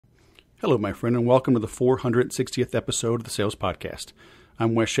Hello, my friend, and welcome to the 460th episode of the Sales Podcast.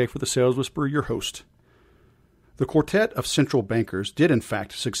 I'm Wes Schaeffer, the Sales Whisperer, your host. The quartet of central bankers did, in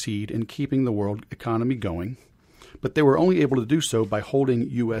fact, succeed in keeping the world economy going, but they were only able to do so by holding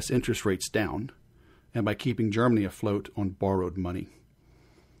U.S. interest rates down and by keeping Germany afloat on borrowed money.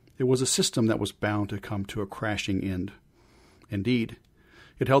 It was a system that was bound to come to a crashing end. Indeed,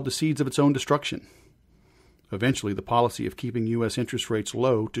 it held the seeds of its own destruction. Eventually, the policy of keeping U.S. interest rates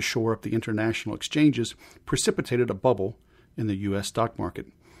low to shore up the international exchanges precipitated a bubble in the U.S. stock market.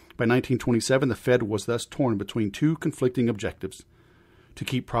 By 1927, the Fed was thus torn between two conflicting objectives: to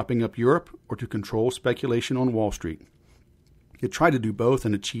keep propping up Europe or to control speculation on Wall Street. It tried to do both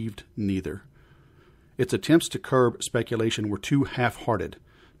and achieved neither. Its attempts to curb speculation were too half-hearted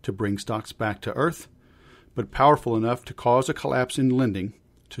to bring stocks back to earth, but powerful enough to cause a collapse in lending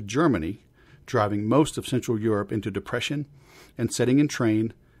to Germany, driving most of Central Europe into depression and setting in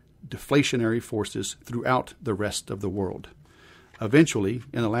train deflationary forces throughout the rest of the world. Eventually,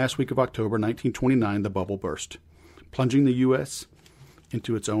 in the last week of October 1929, the bubble burst, plunging the U.S.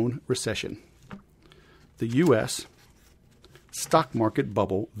 into its own recession. The U.S. stock market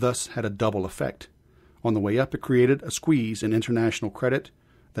bubble thus had a double effect. On the way up, it created a squeeze in international credit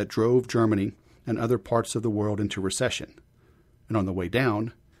that drove Germany and other parts of the world into recession. And on the way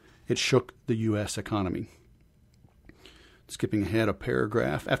down, it shook the U.S. economy. Skipping ahead a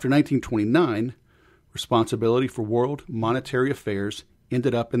paragraph, after 1929, responsibility for world monetary affairs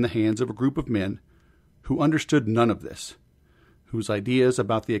ended up in the hands of a group of men who understood none of this, whose ideas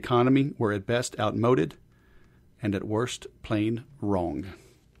about the economy were at best outmoded and at worst plain wrong.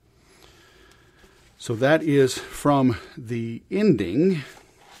 So that is from the ending.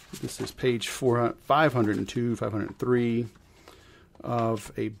 This is page 502, 503.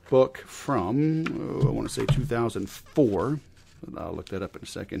 Of a book from, I want to say 2004. I'll look that up in a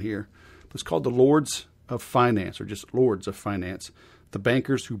second here. It's called The Lords of Finance, or just Lords of Finance, The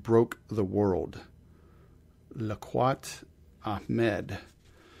Bankers Who Broke the World. Liaquat Ahmed.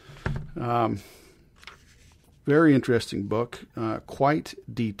 Very interesting book, quite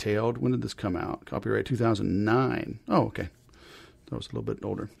detailed. When did this come out? Copyright 2009. Oh, okay. That was a little bit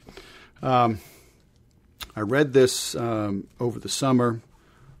older. I read this over the summer,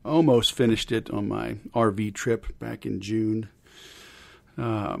 almost finished it on my RV trip back in June.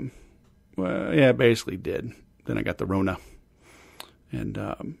 Basically did. Then I got the Rona. And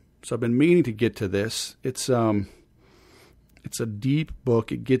so I've been meaning to get to this. It's a deep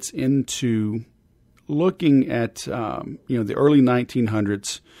book. It gets into looking at the early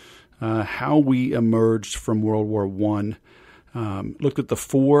 1900s, how we emerged from World War I. Looked at the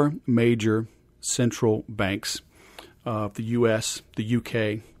four major central banks of the U.S., the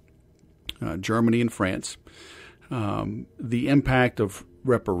U.K., Germany, and France. The impact of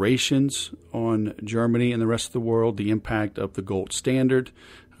reparations on Germany and the rest of the world, the impact of the gold standard,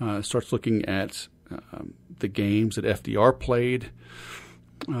 starts looking at the games that FDR played.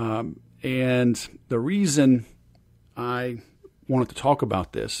 And the reason I wanted to talk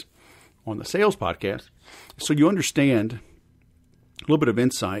about this on the Sales Podcast is so you understand a little bit of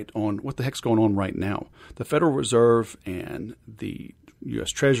insight on what the heck's going on right now. The Federal Reserve and the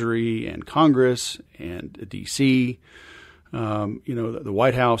U.S. Treasury and Congress and D.C., the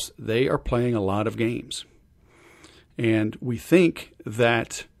White House, they are playing a lot of games. And we think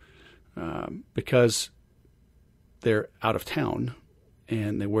that because they're out of town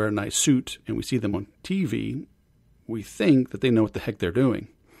and they wear a nice suit and we see them on TV, we think that they know what the heck they're doing.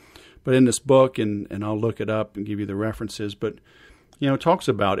 But in this book, and I'll look it up and give you the references, but it talks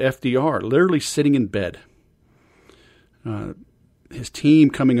about FDR literally sitting in bed, his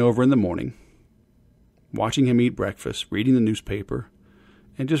team coming over in the morning, watching him eat breakfast, reading the newspaper,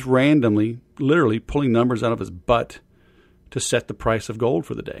 and just randomly, literally pulling numbers out of his butt to set the price of gold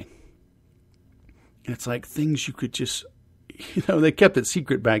for the day. And it's like things you could just, they kept it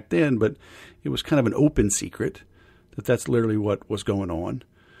secret back then, but it was kind of an open secret that that's literally what was going on.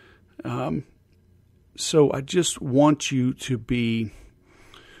 So I just want you to be,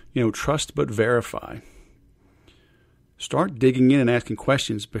 trust but verify. Start digging in and asking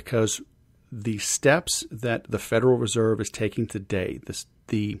questions, because the steps that the Federal Reserve is taking today,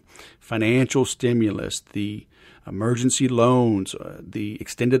 the financial stimulus, the emergency loans, the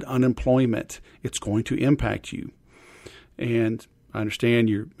extended unemployment, it's going to impact you. And I understand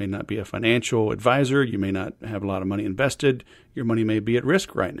you may not be a financial advisor. You may not have a lot of money invested. Your money may be at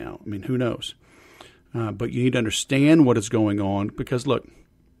risk right now. I mean, who knows? But you need to understand what is going on, because, look,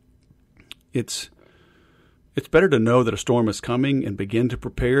 it's better to know that a storm is coming and begin to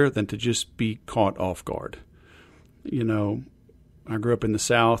prepare than to just be caught off guard. I grew up in the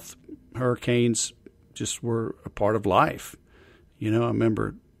South, hurricanes just were a part of life. I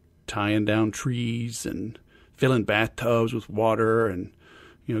remember tying down trees and filling bathtubs with water and,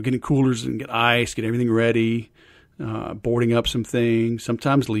 getting coolers and get ice, get everything ready, boarding up some things,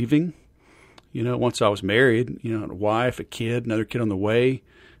 sometimes leaving. Once I was married, a wife, a kid, another kid on the way,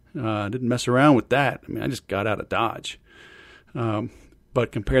 I didn't mess around with that. I just got out of Dodge.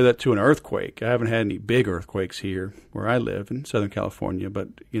 But compare that to an earthquake. I haven't had any big earthquakes here where I live in Southern California, but,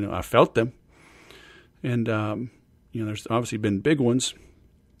 I felt them. And, there's obviously been big ones.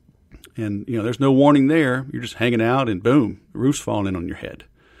 And, there's no warning there. You're just hanging out and boom, the roof's falling in on your head.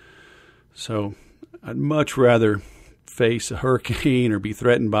 So I'd much rather face a hurricane or be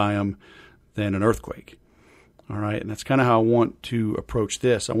threatened by them than an earthquake. All right. And that's kind of how I want to approach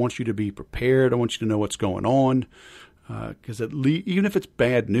this. I want you to be prepared. I want you to know what's going on. Because even if it's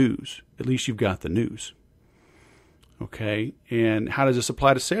bad news, at least you've got the news. Okay. And how does this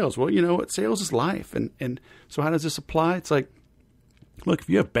apply to sales? Well, sales is life. And so how does this apply? It's like, look, if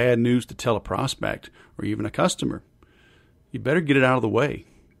you have bad news to tell a prospect or even a customer, you better get it out of the way.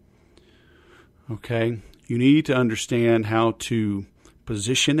 Okay. You need to understand how to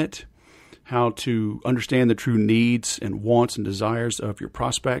position it, how to understand the true needs and wants and desires of your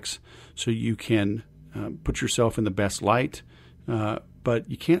prospects so you can put yourself in the best light, but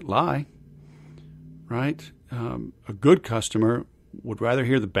you can't lie, right? A good customer would rather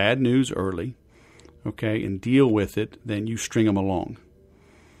hear the bad news early, okay, and deal with it than you string them along.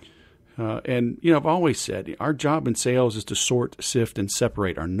 And I've always said our job in sales is to sort, sift, and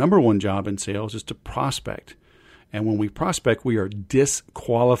separate. Our number one job in sales is to prospect. And when we prospect, we are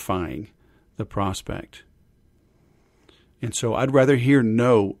disqualifying the prospect. And so I'd rather hear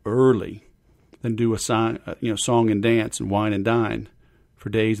no early than do a song and dance and wine and dine for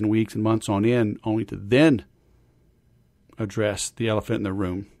days and weeks and months on end, only to then address the elephant in the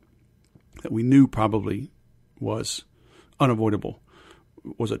room that we knew probably was unavoidable,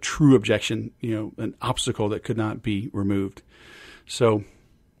 was a true objection, an obstacle that could not be removed. So,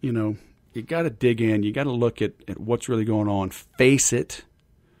 you got to dig in. You got to look at what's really going on, face it,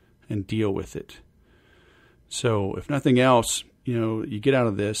 and deal with it. So if nothing else, you get out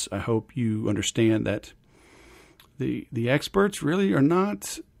of this, I hope you understand that the experts really are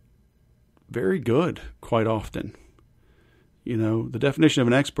not very good quite often. The definition of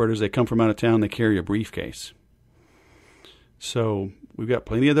an expert is they come from out of town, they carry a briefcase. So we've got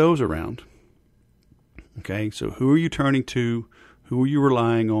plenty of those around. Okay, so who are you turning to? Who are you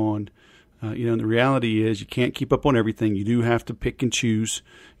relying on? And the reality is you can't keep up on everything. You do have to pick and choose,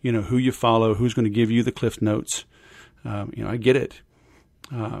 who you follow, who's going to give you the Cliff Notes. I get it.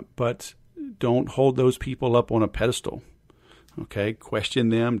 But don't hold those people up on a pedestal. Okay, question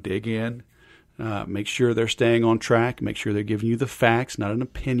them, dig in, make sure they're staying on track, make sure they're giving you the facts, not an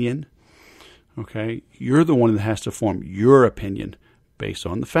opinion. Okay, you're the one that has to form your opinion based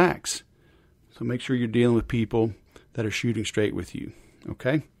on the facts. So make sure you're dealing with people that are shooting straight with you.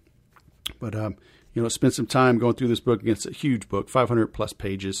 Okay, but let's spend some time going through this book. Again, it's a huge book, 500 plus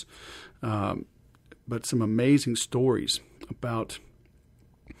pages, but some amazing stories about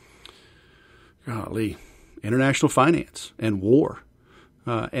international finance and war,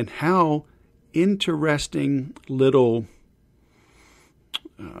 and how interesting little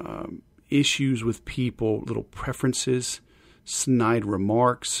issues with people, little preferences, snide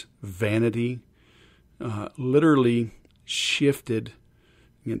remarks, vanity, literally shifted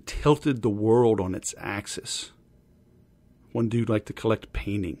and tilted the world on its axis. One dude liked to collect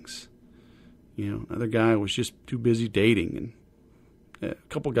paintings. Another guy was just too busy dating, and a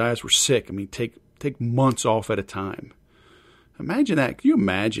couple guys were sick. Take months off at a time. Imagine that. Can you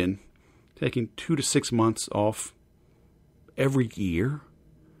imagine taking 2 to 6 months off every year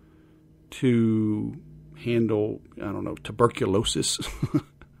to handle, tuberculosis?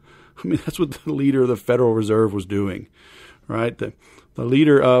 That's what the leader of the Federal Reserve was doing, right? The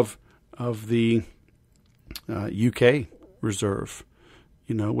leader of the UK Reserve,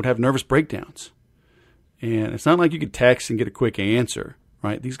 would have nervous breakdowns. And it's not like you could text and get a quick answer,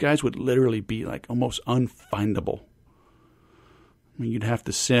 right? These guys would literally be like almost unfindable. You'd have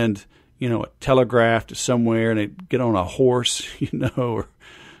to send, a telegraph to somewhere and they'd get on a horse, or,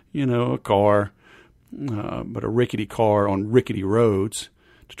 a car, but a rickety car on rickety roads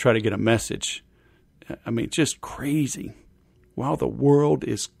to try to get a message. Just crazy. While the world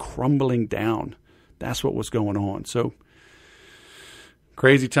is crumbling down, that's what was going on. So,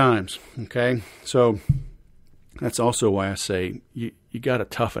 crazy times, okay? So, that's also why I say you got to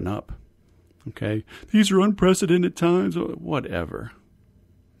toughen up, okay? These are unprecedented times, whatever,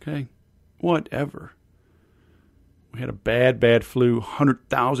 okay? Whatever. We had a bad flu,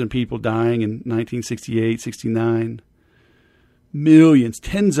 100,000 people dying in 1968, 69. Millions,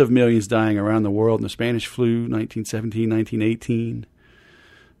 tens of millions dying around the world in the Spanish flu, 1917, 1918.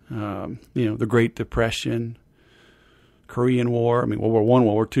 The Great Depression, Korean War, World War I, World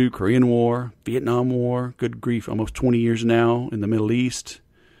War II, Korean War, Vietnam War, good grief, almost 20 years now in the Middle East.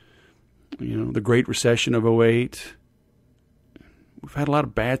 The Great Recession of '08. We've had a lot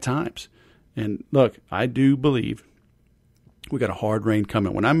of bad times. And look, I do believe we got a hard rain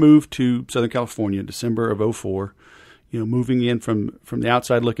coming. When I moved to Southern California, December of '04, moving in from the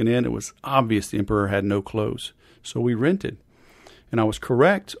outside looking in, it was obvious the emperor had no clothes. So we rented. And I was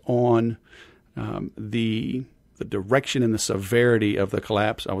correct on the direction and the severity of the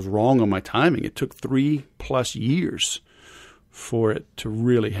collapse. I was wrong on my timing. It took 3+ years for it to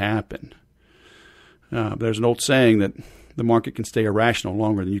really happen. There's an old saying that the market can stay irrational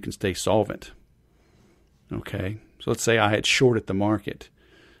longer than you can stay solvent. Okay, so let's say I had shorted the market.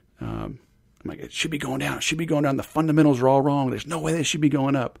 I'm like, it should be going down. It should be going down. The fundamentals are all wrong. There's no way they should be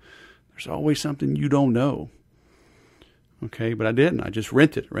going up. There's always something you don't know. Okay, but I didn't. I just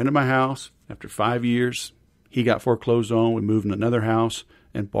rented my house. After 5 years, he got foreclosed on. We moved in another house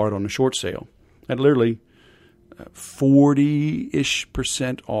and bought it on a short sale at literally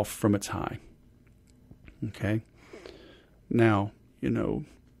 40-ish% off from its high. Okay, now, so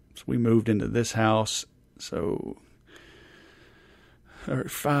we moved into this house. So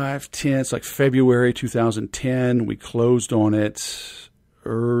 5/10, it's like February 2010. We closed on it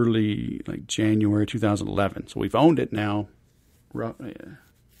early, like January 2011. So we've owned it now,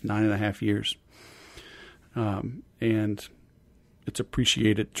 9.5 years. And it's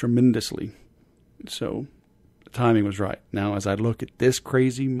appreciated tremendously. So the timing was right. Now, as I look at this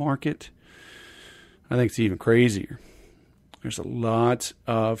crazy market, I think it's even crazier. There's a lot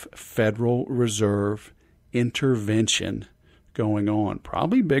of Federal Reserve intervention going on,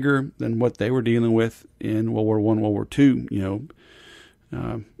 probably bigger than what they were dealing with in World War I, World War II,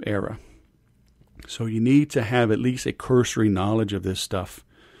 era. So you need to have at least a cursory knowledge of this stuff,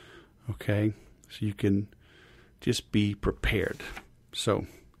 okay? So you can just be prepared. So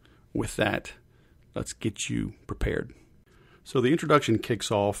with that, let's get you prepared. So the introduction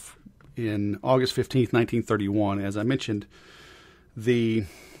kicks off in August 15th, 1931. As I mentioned, the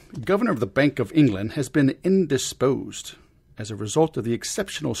governor of the Bank of England has been indisposed as a result of the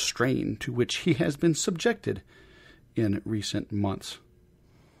exceptional strain to which he has been subjected in recent months.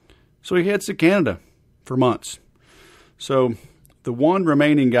 So he heads to Canada for months. So the one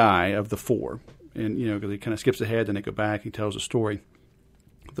remaining guy of the four, and because he kind of skips ahead, then they go back, he tells a story.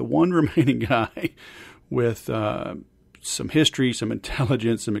 The one remaining guy with some history, some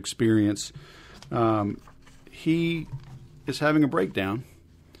intelligence, some experience, he is having a breakdown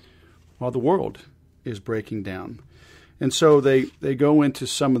while the world is breaking down. And so they go into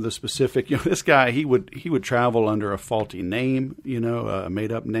some of the specific, this guy, he would travel under a faulty name, a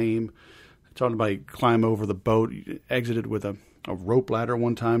made-up name. Talking about he climb over the boat, he exited with a rope ladder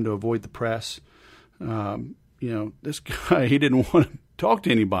one time to avoid the press. This guy, he didn't want to talk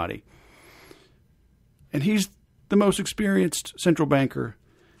to anybody. And he's the most experienced central banker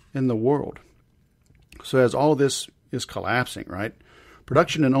in the world. So as all this is collapsing, right?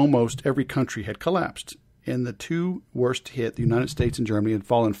 Production in almost every country had collapsed. And the two worst hit, the United States and Germany, had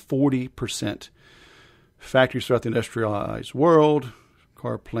fallen 40%. Factories throughout the industrialized world,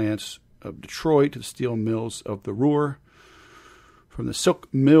 car plants of Detroit to the steel mills of the Ruhr, from the silk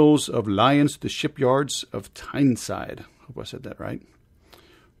mills of Lyons to the shipyards of Tyneside, hope I said that right,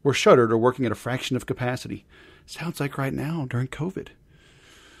 were shuttered or working at a fraction of capacity. Sounds like right now during COVID.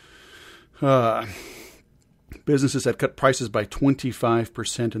 Businesses had cut prices by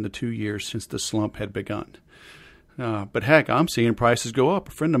 25% in the 2 years since the slump had begun. But heck, I'm seeing prices go up.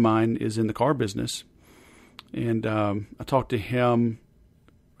 A friend of mine is in the car business, and I talked to him,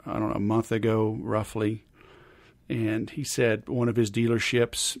 a month ago roughly, and he said one of his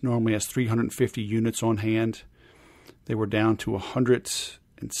dealerships normally has 350 units on hand. They were down to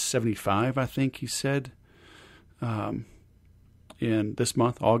 175, I think he said. In this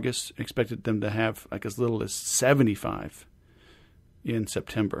month, August, expected them to have like as little as 75 in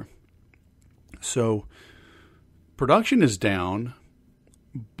September. So production is down,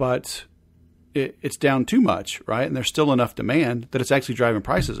 but it's down too much, right? And there's still enough demand that it's actually driving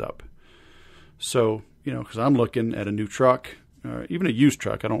prices up. So, because I'm looking at a new truck, or even a used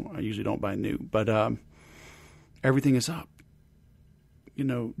truck. I usually don't buy new, but everything is up.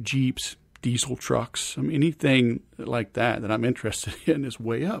 Jeeps, diesel trucks, anything like that I'm interested in is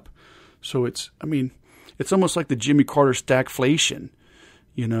way up. So it's almost like the Jimmy Carter stagflation,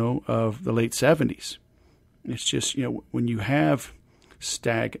 of the late 70s. It's just, when you have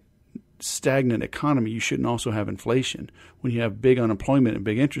stagnant economy, you shouldn't also have inflation. When you have big unemployment and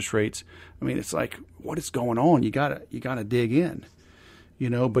big interest rates, it's like, what is going on? You gotta dig in,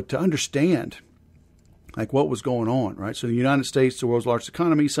 but to understand like what was going on, right? So the United States, the world's largest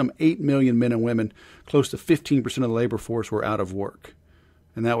economy, some 8 million men and women, close to 15% of the labor force were out of work.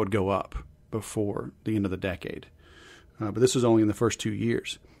 And that would go up before the end of the decade. But this was only in the first 2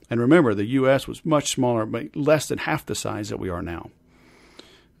 years. And remember, the U.S. was much smaller, but less than half the size that we are now.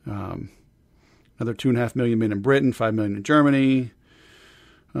 Another 2.5 million men in Britain, 5 million in Germany,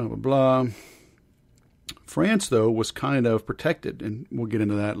 blah, blah, blah. France, though, was kind of protected, and we'll get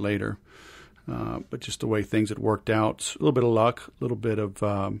into that later. But just the way things had worked out, a little bit of luck, a little bit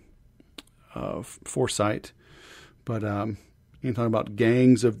of foresight. But you're talking about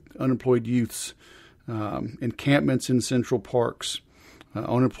gangs of unemployed youths, encampments in central parks.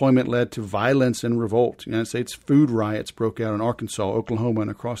 Unemployment led to violence and revolt. United States food riots broke out in Arkansas, Oklahoma,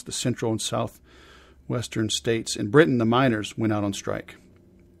 and across the central and southwestern states. In Britain, the miners went out on strike,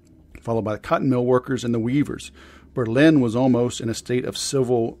 followed by the cotton mill workers and the weavers. Berlin was almost in a state of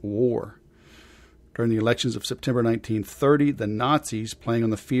civil war. During the elections of September 1930, the Nazis, playing on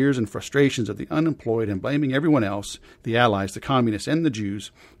the fears and frustrations of the unemployed and blaming everyone else, the Allies, the Communists, and the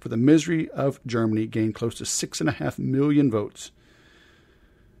Jews, for the misery of Germany, gained close to 6.5 million votes.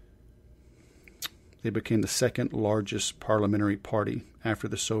 They became the second largest parliamentary party after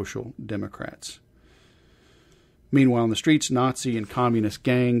the Social Democrats. Meanwhile, in the streets, Nazi and communist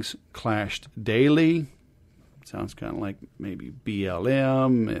gangs clashed daily. Sounds kind of like maybe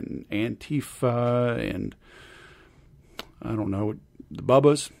BLM and Antifa and, I don't know, the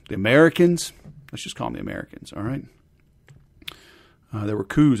Bubbas, the Americans. Let's just call them the Americans, all right? There were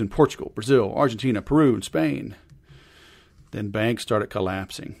coups in Portugal, Brazil, Argentina, Peru, and Spain. Then banks started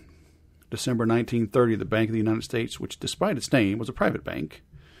collapsing. December 1930, the Bank of the United States, which despite its name was a private bank,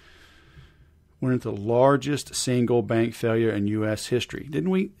 went into the largest single bank failure in U.S. history. Didn't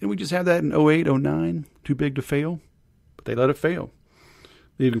we just have that in 08, 09? Too big to fail? But they let it fail,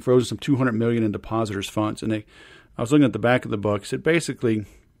 leaving frozen some $200 million in depositors' funds. And I was looking at the back of the book. It said basically,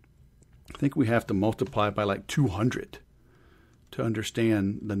 I think we have to multiply by like 200 to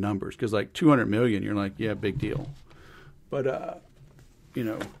understand the numbers. Because like 200 million, you're like, yeah, big deal. But,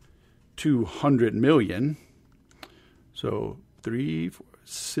 200 million, so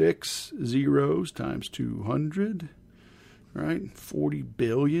 6 zeros times 200, right? $40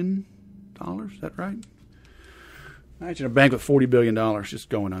 billion. Is that right? Imagine a bank with $40 billion just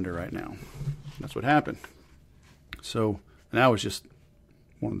going under right now. That's what happened. So, and that was just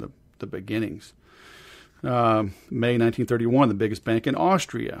one of the beginnings. May 1931, the biggest bank in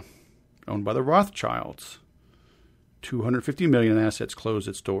Austria, owned by the Rothschilds. 250 million in assets closed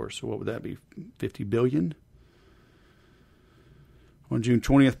its doors. So what would that be? 50 billion? On June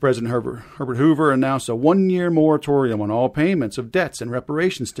 20th, President Herbert Hoover announced a 1-year moratorium on all payments of debts and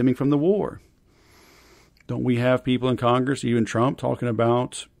reparations stemming from the war. Don't we have people in Congress, even Trump, talking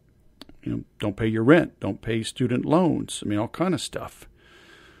about, don't pay your rent, don't pay student loans. All kind of stuff.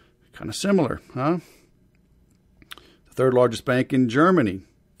 Kind of similar, huh? The third largest bank in Germany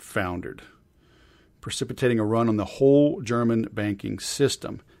foundered, precipitating a run on the whole German banking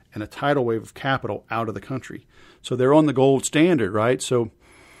system and a tidal wave of capital out of the country. So they're on the gold standard, right? So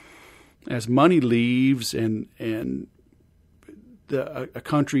as money leaves and a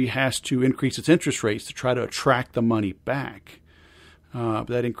country has to increase its interest rates to try to attract the money back,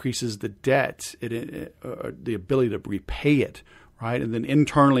 that increases the debt, the ability to repay it, right? And then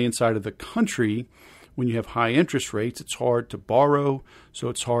internally inside of the country, when you have high interest rates, it's hard to borrow, so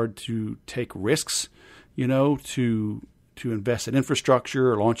it's hard to take risks, to invest in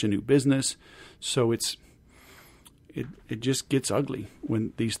infrastructure or launch a new business. So it just gets ugly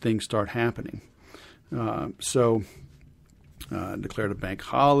when these things start happening. Declared a bank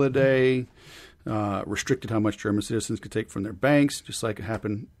holiday, restricted how much German citizens could take from their banks, just like it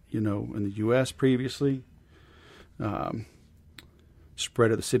happened, in the U.S. previously.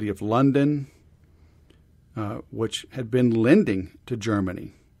 Spread of the city of London, which had been lending to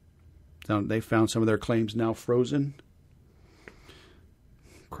Germany. Now, they found some of their claims now frozen.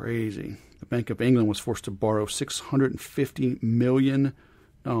 Crazy. The Bank of England was forced to borrow $650 million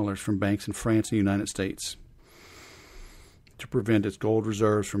from banks in France and the United States to prevent its gold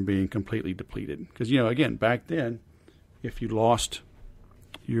reserves from being completely depleted. Because, again, back then, if you lost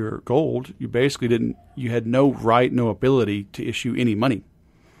your gold, you basically you had no right, no ability to issue any money.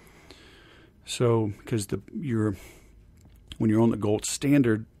 So, because when you're on the gold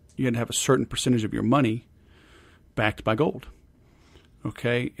standard, you had to have a certain percentage of your money backed by gold.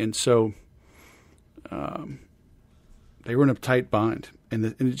 Okay, and so They were in a tight bind, and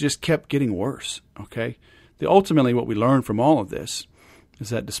it just kept getting worse, okay? Ultimately, what we learned from all of this is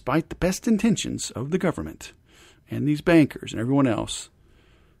that despite the best intentions of the government and these bankers and everyone else,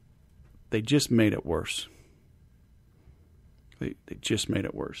 they just made it worse. They just made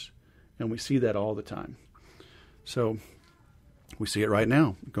it worse. And we see that all the time. So we see it right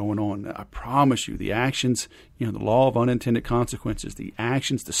now going on. I promise you, the actions, the law of unintended consequences, the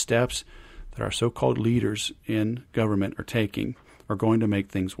actions, the steps that our so-called leaders in government are taking are going to make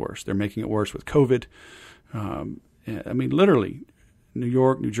things worse. They're making it worse with COVID. Literally, New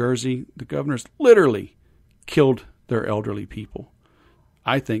York, New Jersey, the governors literally killed their elderly people.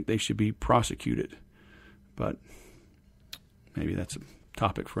 I think they should be prosecuted. But maybe that's a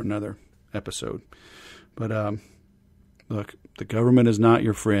topic for another episode. But look, the government is not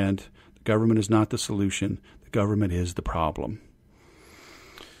your friend. The government is not the solution. The government is the problem.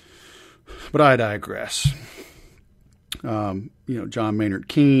 But I digress. John Maynard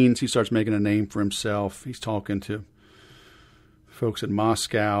Keynes, he starts making a name for himself. He's talking to folks in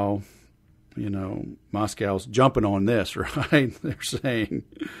Moscow. Moscow's jumping on this, right? They're saying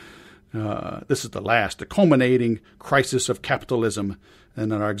this is the culminating crisis of capitalism,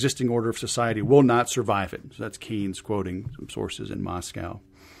 and that our existing order of society will not survive it. So that's Keynes quoting some sources in Moscow.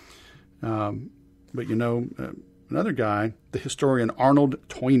 But another guy, the historian Arnold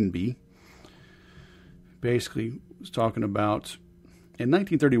Toynbee, basically was talking about, in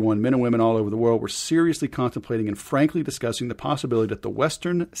 1931, men and women all over the world were seriously contemplating and frankly discussing the possibility that the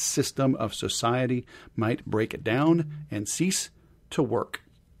Western system of society might break down and cease to work.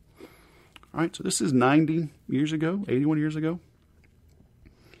 All right, so this is 90 years ago, 81 years ago.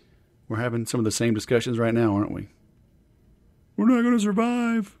 We're having some of the same discussions right now, aren't we? We're not going to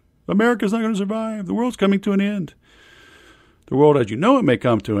survive. America's not going to survive. The world's coming to an end. The world as you know it may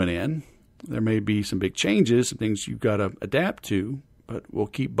come to an end. There may be some big changes, some things you've got to adapt to, but we'll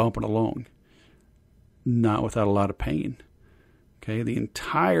keep bumping along. Not without a lot of pain. Okay, the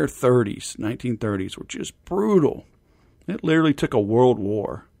entire 1930s were just brutal. It literally took a world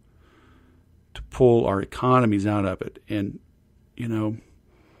war to pull our economies out of it. And,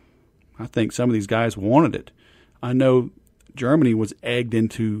 I think some of these guys wanted it. I know Germany was egged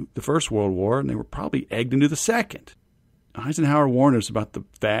into the First World War, and they were probably egged into the Second. Eisenhower warned us about the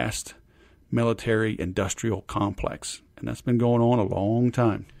vast military-industrial complex, and that's been going on a long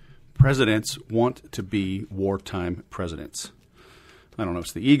time. Presidents want to be wartime presidents. I don't know if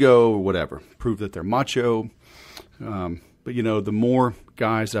it's the ego or whatever. Prove that they're macho. But, the more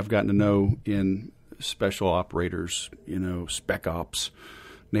guys I've gotten to know in special operators, spec ops,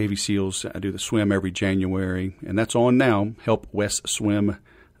 Navy SEALs, I do the swim every January, and that's on now,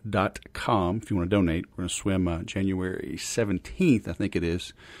 helpwestswim.com if you want to donate. We're going to swim January 17th, I think it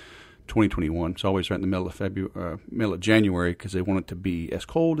is, 2021. It's always right in the middle of January because they want it to be as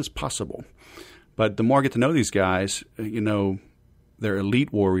cold as possible. But the more I get to know these guys, they're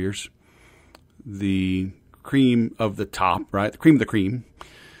elite warriors, the cream of the top, right? The cream of the cream.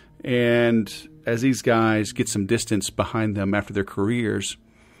 And as these guys get some distance behind them after their careers,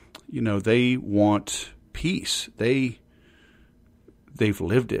 they want peace. They've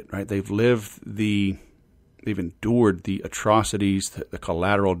lived it, right? They've endured the atrocities, the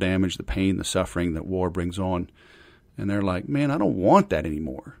collateral damage, the pain, the suffering that war brings on. And they're like, man, I don't want that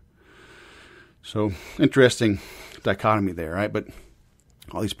anymore. So interesting dichotomy there, right? But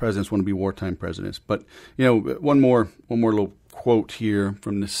all these presidents want to be wartime presidents. But, one more little quote here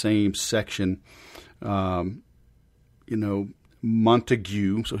from the same section.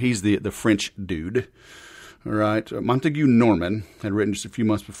 Montague, so he's the French dude, all right? Montague Norman had written just a few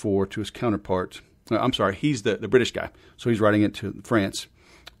months before to his counterpart. He's the British guy. So he's writing it to France.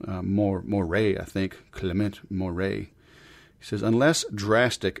 Moray, I think, Clement Moray. He says, unless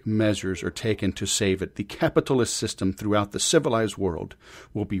drastic measures are taken to save it, the capitalist system throughout the civilized world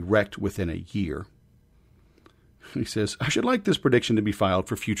will be wrecked within a year. He says, I should like this prediction to be filed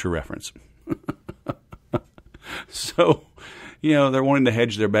for future reference. So, they're wanting to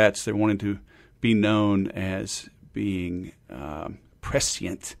hedge their bets. They're wanting to be known as being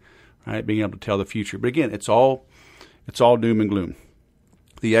prescient, right? Being able to tell the future. But again, it's all doom and gloom.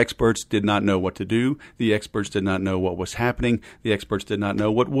 The experts did not know what to do. The experts did not know what was happening. The experts did not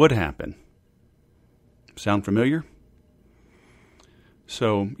know what would happen. Sound familiar?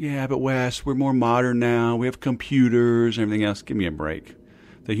 So, yeah, but Wes, we're more modern now. We have computers and everything else. Give me a break.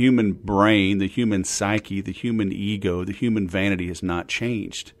 The human brain, the human psyche, the human ego, the human vanity has not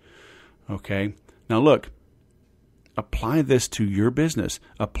changed. Okay? Now look, apply this to your business.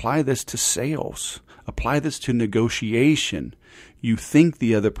 Apply this to sales. Apply this to negotiation. You think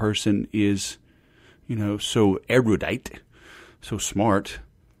the other person is so erudite, so smart.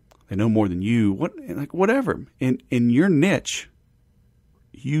 They know more than you. Whatever. In your niche,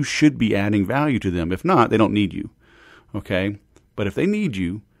 you should be adding value to them. If not, they don't need you. Okay? But if they need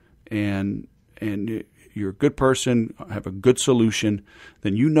you and you're a good person, have a good solution,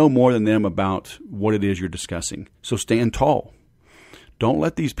 then you know more than them about what it is you're discussing. So stand tall. Don't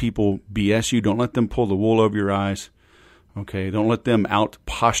let these people BS you. Don't let them pull the wool over your eyes. Okay? Don't let them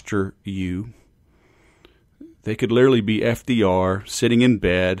out-posture you. They could literally be FDR, sitting in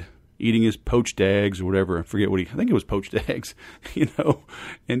bed, eating his poached eggs or whatever. I think it was poached eggs,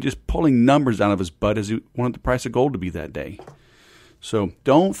 and just pulling numbers out of his butt as he wanted the price of gold to be that day. So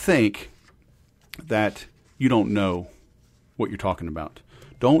don't think that you don't know what you're talking about.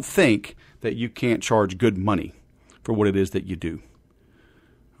 Don't think that you can't charge good money for what it is that you do.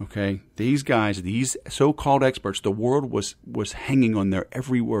 Okay? These guys, these so-called experts, the world was hanging on their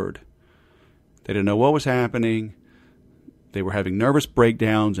every word. They didn't know what was happening. They were having nervous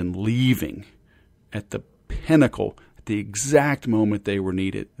breakdowns and leaving at the pinnacle, at the exact moment they were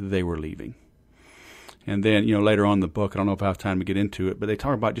needed, they were leaving. And then, later on in the book, I don't know if I have time to get into it, but they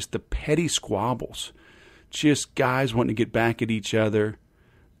talk about just the petty squabbles. Just guys wanting to get back at each other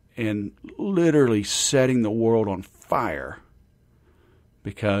and literally setting the world on fire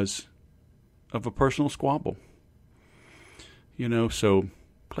because of a personal squabble. So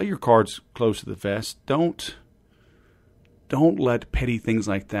play your cards close to the vest. Don't let petty things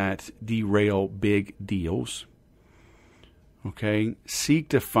like that derail big deals. Okay? Seek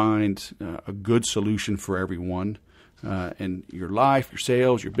to find a good solution for everyone. And your life, your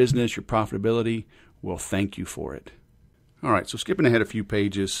sales, your business, your profitability will thank you for it. All right, so skipping ahead a few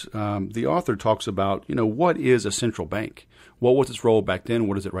pages, the author talks about, what is a central bank? What was its role back then?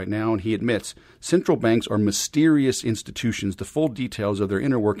 What is it right now? And he admits central banks are mysterious institutions. The full details of their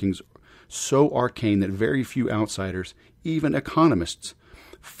inner workings so arcane that very few outsiders, even economists,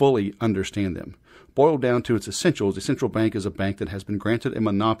 fully understand them. Boiled down to its essentials, a central bank is a bank that has been granted a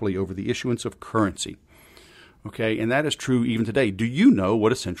monopoly over the issuance of currency. Okay, and that is true even today. Do you know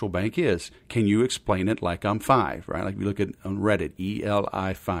what a central bank is? Can you explain it like I'm 5, right? Like we look at on Reddit,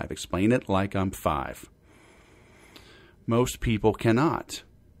 ELI5. Explain it like I'm 5. Most people cannot.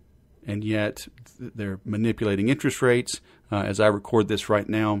 And yet they're manipulating interest rates. As I record this right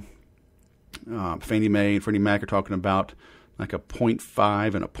now, Fannie Mae and Freddie Mac are talking about like a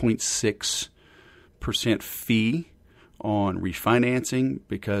 0.5 and a 0.6% fee on refinancing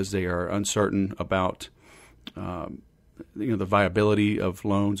because they are uncertain about the viability of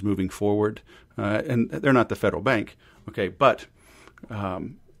loans moving forward. And they're not the federal bank, okay? But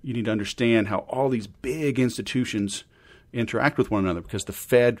you need to understand how all these big institutions interact with one another because the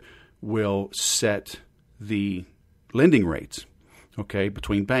Fed will set the lending rates, okay,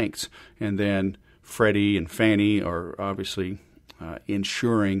 between banks. And then Freddie and Fannie are obviously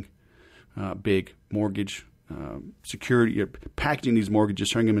insuring big mortgage security, packaging these mortgages,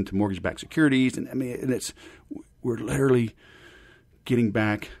 turning them into mortgage-backed securities. And we're literally getting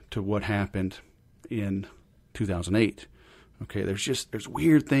back to what happened in 2008. Okay, there's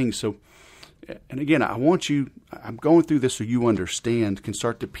weird things. So, and again, I'm going through this so you understand, can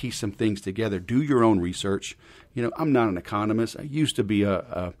start to piece some things together. Do your own research. I'm not an economist. I used to be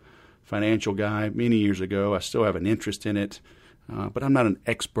a financial guy many years ago. I still have an interest in it, but I'm not an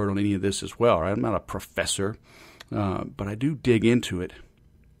expert on any of this as well. Right? I'm not a professor, but I do dig into it.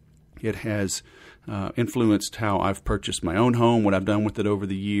 It has influenced how I've purchased my own home, what I've done with it over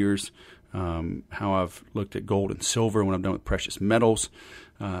the years, how I've looked at gold and silver, what I've done with precious metals.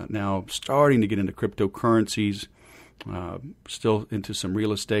 Now starting to get into cryptocurrencies, still into some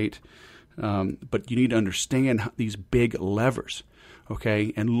real estate. But you need to understand these big levers,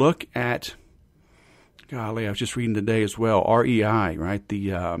 okay? And look at, golly, I was just reading today as well, REI, right?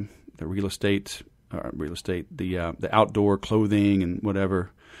 The real estate, the outdoor clothing and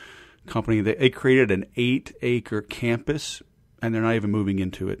whatever company. They created an 8-acre campus, and they're not even moving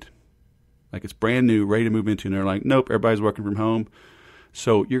into it. Like it's brand new, ready to move into, and they're like, nope, everybody's working from home.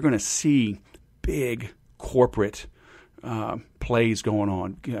 So you're going to see big corporate plays going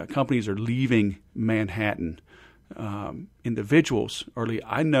on. Companies are leaving Manhattan. Individuals are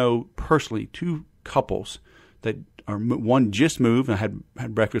I know personally 2 couples that are, one just moved. I had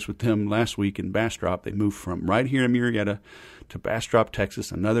breakfast with them last week in Bastrop. They moved from right here in Murrieta to Bastrop,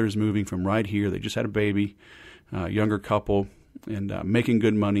 Texas. Another is moving from right here. They just had a baby, younger couple, and making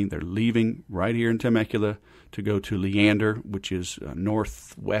good money. They're leaving right here in Temecula to go to Leander, which is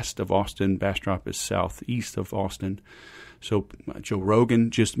northwest of Austin. Bastrop is southeast of Austin. So Joe Rogan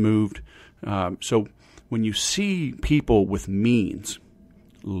just moved. So when you see people with means,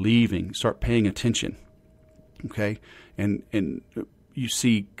 leaving. Start paying attention. Okay? And you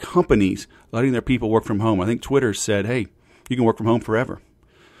see companies letting their people work from home. I think Twitter said, hey, you can work from home forever.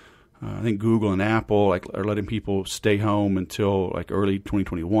 I think Google and Apple are letting people stay home until early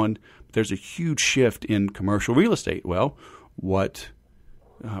 2021. But there's a huge shift in commercial real estate. Well,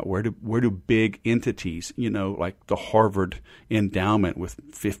 where do big entities, like the Harvard endowment with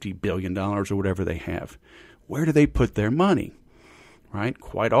 $50 billion or whatever they have, where do they put their money? Right?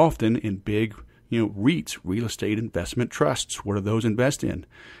 Quite often in big, REITs, real estate investment trusts. What do those invest in?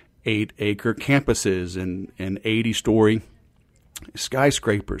 8-acre campuses and 80-story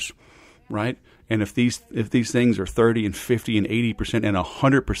skyscrapers. Right? And if these things are 30 and 50 and 80% and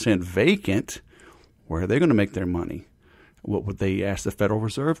 100% vacant, where are they going to make their money? What would they ask the Federal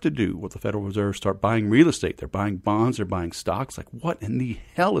Reserve to do? Will the Federal Reserve start buying real estate? They're buying bonds, they're buying stocks. What in the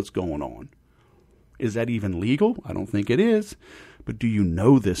hell is going on? Is that even legal? I don't think it is. But do you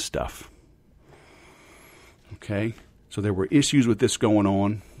know this stuff? Okay, so there were issues with this going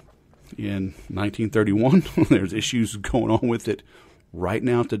on in 1931. There's issues going on with it right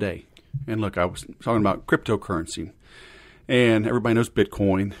now today. And look, I was talking about cryptocurrency, and everybody knows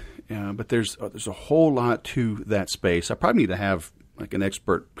Bitcoin, but there's a whole lot to that space. I probably need to have an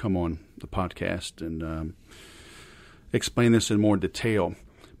expert come on the podcast and explain this in more detail.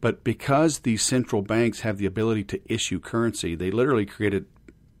 But because these central banks have the ability to issue currency, they literally created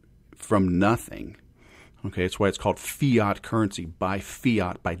from nothing. Okay, it's why it's called fiat currency, by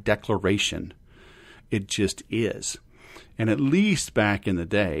fiat, by declaration. It just is. And at least back in the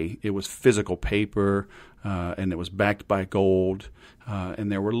day, it was physical paper, and it was backed by gold,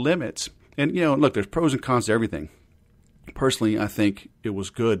 and there were limits. And, look, there's pros and cons to everything. Personally, I think it was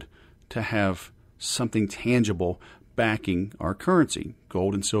good to have something tangible backing our currency.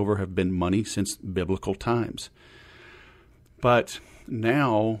 Gold and silver have been money since biblical times. But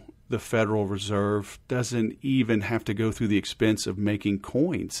now the Federal Reserve doesn't even have to go through the expense of making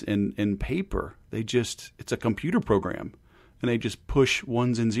coins in paper. It's a computer program, and they just push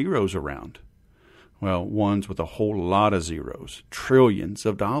ones and zeros around. Well, ones with a whole lot of zeros, trillions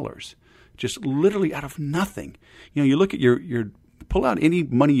of dollars, just literally out of nothing. You look at your pull out any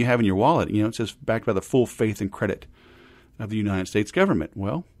money you have in your wallet, it says backed by the full faith and credit of the United States government.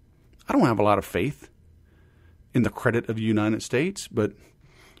 Well, I don't have a lot of faith in the credit of the United States, but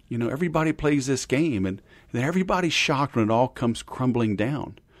everybody plays this game, and then everybody's shocked when it all comes crumbling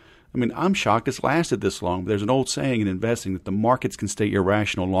down. I mean, I'm shocked it's lasted this long. But there's an old saying in investing that the markets can stay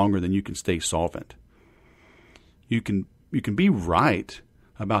irrational longer than you can stay solvent. You can be right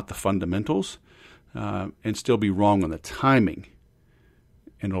about the fundamentals and still be wrong on the timing,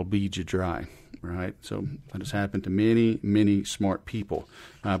 and it'll bleed you dry, right? So that has happened to many, many smart people.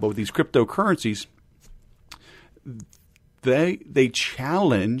 But with these cryptocurrencies, they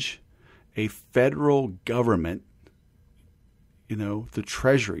challenge a federal government, the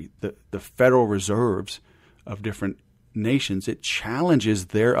Treasury, the Federal Reserves of different nations. It challenges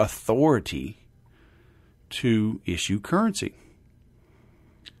their authority to issue currency.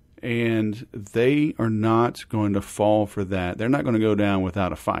 And they are not going to fall for that. They're not going to go down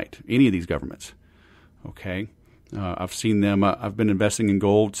without a fight, any of these governments. Okay? I've seen them. I've been investing in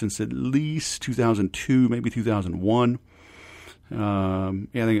gold since at least 2002, maybe 2001. I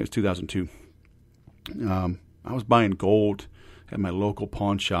think it was 2002. I was buying gold at my local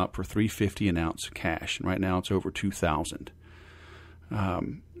pawn shop for $3.50 an ounce cash, and right now it's over $2,000.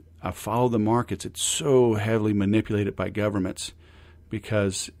 I follow the markets. It's so heavily manipulated by governments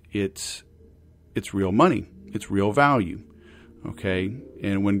because it's real money. It's real value. Okay,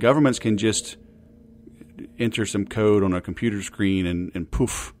 and when governments can just enter some code on a computer screen and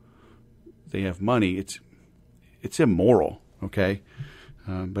poof, they have money. It's immoral. Okay,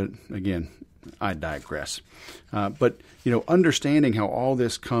 but again, I digress. But understanding how all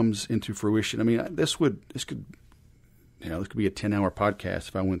this comes into fruition. I mean, this could be a 10-hour podcast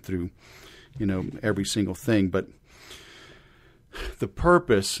if I went through, every single thing. But the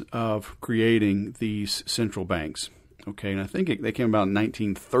purpose of creating these central banks, okay, and I think they came about in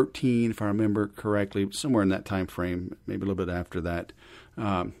 1913, if I remember correctly, somewhere in that time frame, maybe a little bit after that.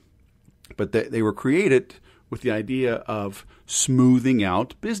 But they were created with the idea of smoothing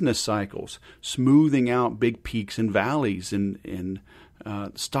out business cycles, smoothing out big peaks and valleys in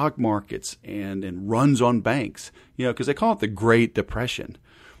stock markets and runs on banks, because they call it the Great Depression.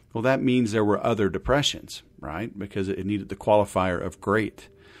 Well, that means there were other depressions, right? Because it needed the qualifier of great.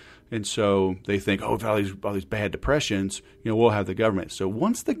 And so they think, if all these bad depressions, we'll have the government. So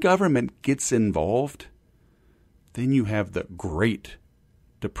once the government gets involved, then you have the Great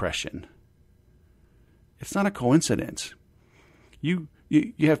Depression. It's not a coincidence. You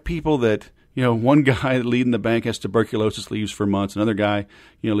you have people that, one guy leading the bank has tuberculosis, leaves for months. Another guy,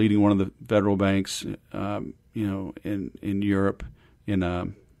 leading one of the federal banks, in Europe,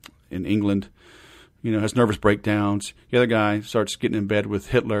 in England, has nervous breakdowns. The other guy starts getting in bed with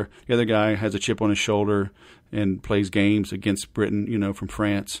Hitler. The other guy has a chip on his shoulder and plays games against Britain, from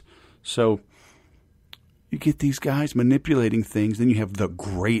France. So you get these guys manipulating things. Then you have the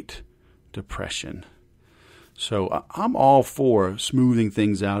Great Depression. So I'm all for smoothing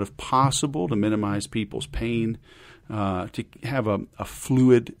things out if possible to minimize people's pain, to have a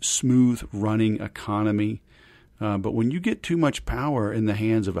fluid, smooth running economy. But when you get too much power in the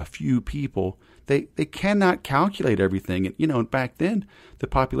hands of a few people, they cannot calculate everything. And, back then, the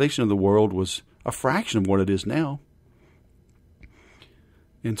population of the world was a fraction of what it is now.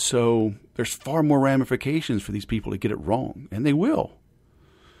 And so there's far more ramifications for these people to get it wrong. And they will.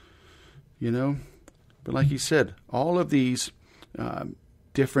 But like he said, all of these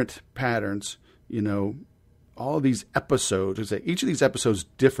different patterns, all of these episodes, each of these episodes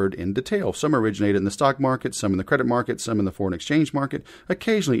differed in detail. Some originated in the stock market, some in the credit market, some in the foreign exchange market,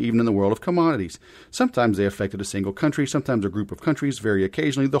 occasionally even in the world of commodities. Sometimes they affected a single country, sometimes a group of countries, very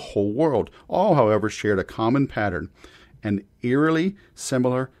occasionally the whole world. All, however, shared a common pattern, an eerily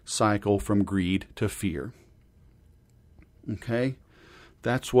similar cycle from greed to fear. Okay?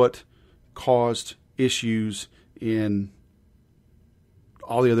 That's what caused issues in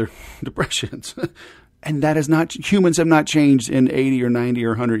all the other depressions. And that is not, humans have not changed in 80 or 90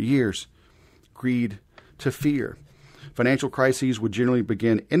 or 100 years. Greed to fear. Financial crises would generally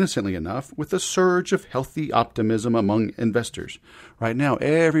begin innocently enough with a surge of healthy optimism among investors. Right now,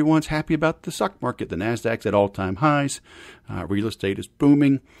 everyone's happy about the stock market. The NASDAQ's at all-time highs. Real estate is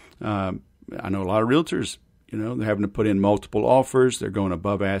booming. I know a lot of realtors, they're having to put in multiple offers. They're going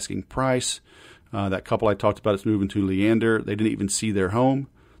above asking price. That couple I talked about is moving to Leander. They didn't even see their home.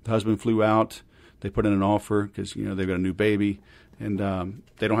 The husband flew out. They put in an offer because, they've got a new baby. And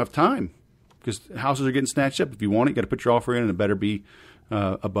they don't have time because houses are getting snatched up. If you want it, you got to put your offer in, and it better be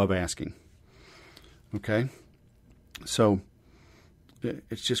above asking. Okay? So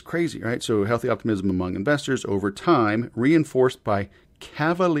it's just crazy, right? So healthy optimism among investors over time, reinforced by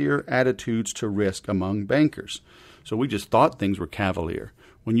cavalier attitudes to risk among bankers. So we just thought things were cavalier.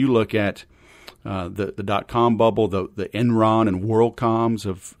 When you look at the dot-com bubble, the Enron and WorldComs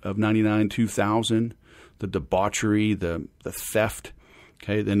of 99, 2000, the debauchery, the theft,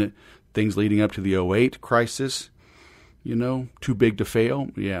 okay, then things leading up to the 08 crisis, too big to fail,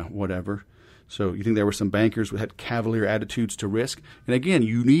 yeah, whatever. So you think there were some bankers who had cavalier attitudes to risk? And again,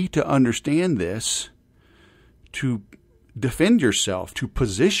 you need to understand this to defend yourself, to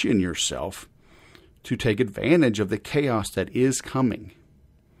position yourself, to take advantage of the chaos that is coming.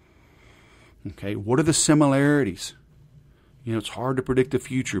 Okay, what are the similarities? It's hard to predict the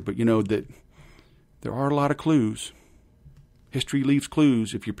future, but that there are a lot of clues. History leaves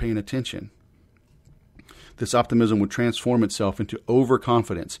clues if you're paying attention. This optimism would transform itself into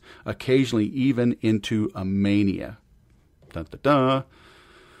overconfidence, occasionally even into a mania. Dun, dun, dun.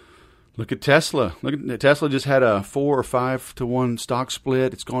 Look at Tesla. Tesla just had a 4 or 5 to 1 stock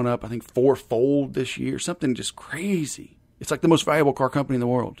split. It's gone up, I think, 4-fold this year. Something just crazy. It's like the most valuable car company in the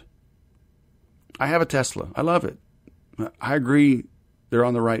world. I have a Tesla. I love it. I agree they're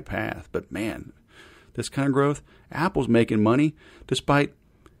on the right path. But man, this kind of growth, Apple's making money despite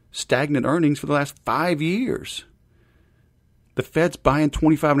stagnant earnings for the last 5 years. The Fed's buying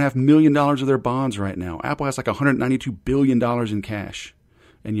 $25.5 million of their bonds right now. Apple has like $192 billion in cash.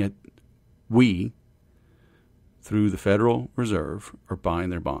 And yet we, through the Federal Reserve, are buying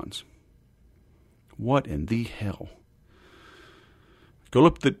their bonds. What in the hell? Go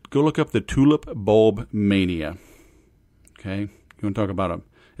look up the tulip bulb mania. Okay? You want to talk about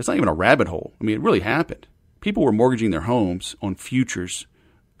it's not even a rabbit hole. I mean, it really happened. People were mortgaging their homes on futures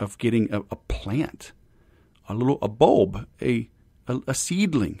of getting a plant, a bulb, a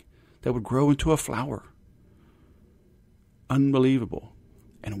seedling that would grow into a flower. Unbelievable.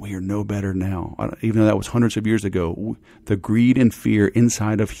 And we are no better now. Even though that was hundreds of years ago, the greed and fear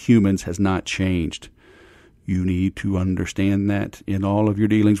inside of humans has not changed. You need to understand that in all of your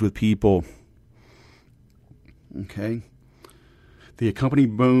dealings with people. Okay? The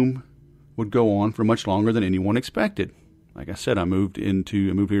accompanying boom would go on for much longer than anyone expected. Like I said, I moved here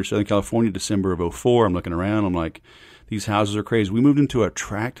to Southern California December of 2004. I'm looking around. I'm like, these houses are crazy. We moved into a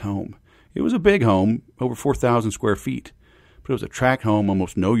tract home. It was a big home, over 4,000 square feet. But it was a tract home,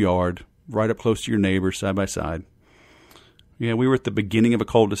 almost no yard, right up close to your neighbors, side by side. Yeah, we were at the beginning of a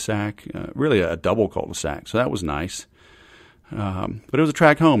cul-de-sac, really a double cul-de-sac, so that was nice. But it was a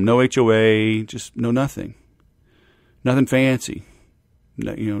tract home, no HOA, just no nothing. Nothing fancy.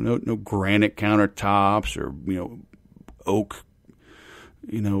 no granite countertops or, oak,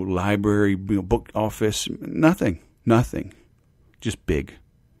 library, book office, nothing, just big.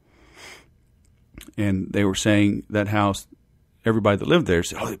 And they were saying that house, everybody that lived there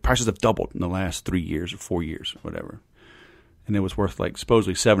said, the prices have doubled in the last 3 years or 4 years, whatever. And it was worth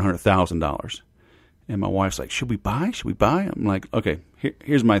supposedly $700,000. And my wife's like, should we buy? I'm like, okay,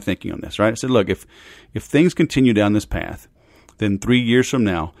 here's my thinking on this, right? I said, look, if things continue down this path, then 3 years from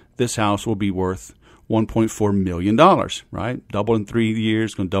now, this house will be worth $1.4 million, right? Double in 3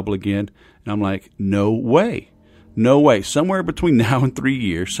 years, going to double again. And I'm like, no way. Somewhere between now and 3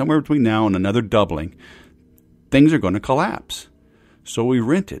 years, somewhere between now and another doubling, things are going to collapse. So we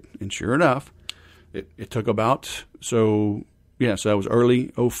rented. And sure enough, it took about, so that was early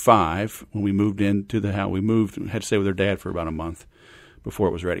 2005 when we moved into the house. We had to stay with her dad for about a month before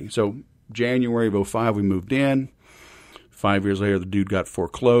it was ready. So January of 2005, we moved in. 5 years later, the dude got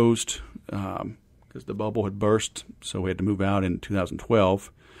foreclosed because the bubble had burst. So we had to move out in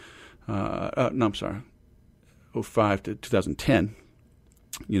 2012. 2005 to 2010.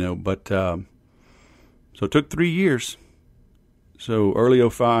 So it took 3 years. So early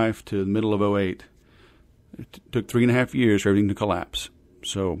 2005 to the middle of 2008. It took 3.5 years for everything to collapse.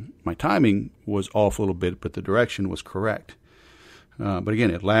 So my timing was off a little bit, but the direction was correct. But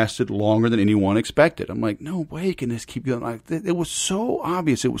again, it lasted longer than anyone expected. I'm like, no way can this keep going. It was so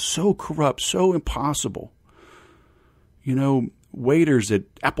obvious. It was so corrupt, so impossible. Waiters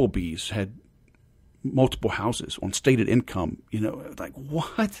at Applebee's had multiple houses on stated income. Like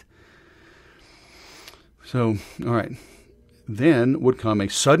what? So, all right. Then would come a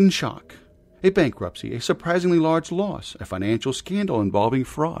sudden shock. A bankruptcy, a surprisingly large loss, a financial scandal involving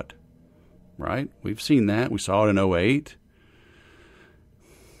fraud, right? We've seen that. We saw it in 2008.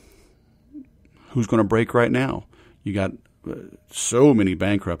 Who's going to break right now? You got so many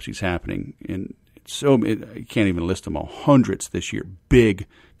bankruptcies happening, and you can't even list them all. Hundreds this year. Big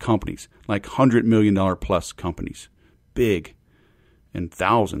companies, like $100 million plus companies. Big. And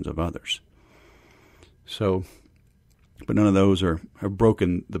thousands of others. So, but none of those have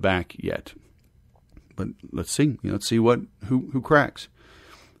broken the back yet. But let's see. Let's see who cracks.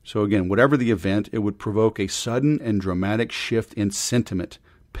 So again, whatever the event, it would provoke a sudden and dramatic shift in sentiment.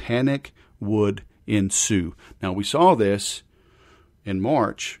 Panic would ensue. Now, we saw this in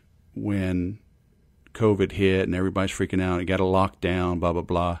March when COVID hit and everybody's freaking out. It got a lockdown, blah, blah,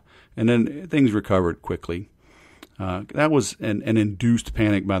 blah. And then things recovered quickly. That was an induced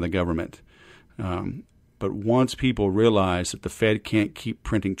panic by the government. But once people realize that the Fed can't keep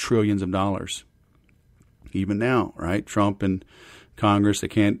printing trillions of dollars, even now, right? Trump and Congress, they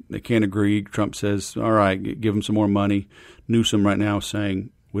can't agree. Trump says, all right, give them some more money. Newsom right now is saying,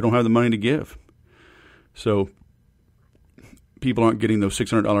 we don't have the money to give. So people aren't getting those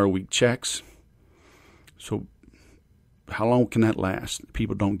 $600 a week checks. So how long can that last?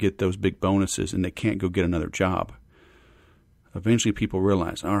 People don't get those big bonuses and they can't go get another job. Eventually people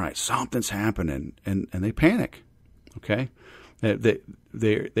realize, all right, something's happening, and they panic, okay?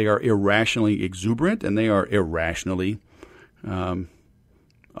 They are irrationally exuberant, and they are irrationally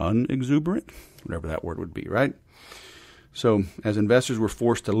unexuberant, whatever that word would be, right? So as investors were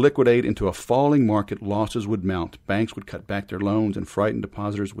forced to liquidate into a falling market, losses would mount. Banks would cut back their loans, and frightened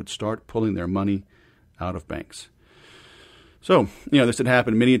depositors would start pulling their money out of banks. So, this had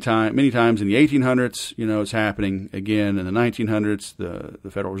happened many times in the 1800s. It's happening again in the 1900s. The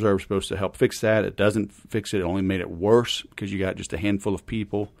Federal Reserve is supposed to help fix that. It doesn't fix it. It only made it worse because you got just a handful of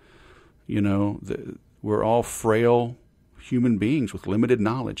people. We're all frail human beings with limited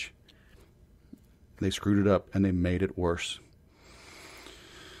knowledge. They screwed it up and they made it worse.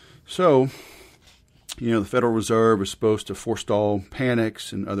 So, the Federal Reserve is supposed to forestall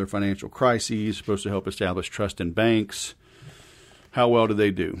panics and other financial crises, supposed to help establish trust in banks. How well did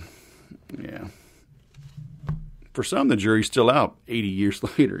they do? Yeah. For some, the jury's still out 80 years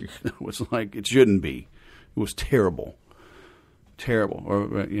later. It's like it shouldn't be. It was terrible. Terrible. Or,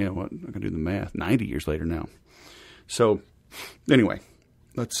 what? I'm going to do the math. 90 years later now. So, anyway,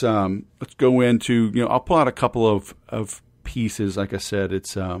 let's go into, I'll pull out a couple of pieces. Like I said,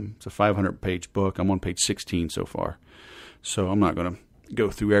 it's a 500-page book. I'm on page 16 so far. So I'm not going to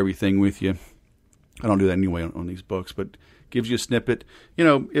go through everything with you. I don't do that anyway on these books, but gives you a snippet.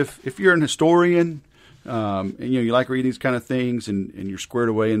 If you're an historian, and you like reading these kind of things, and you're squared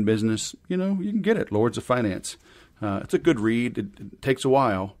away in business, you can get it. Lords of Finance. It's a good read. It takes a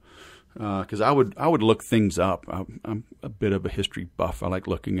while because I would look things up. I'm a bit of a history buff. I like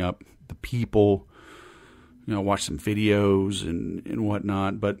looking up the people. Watch some videos and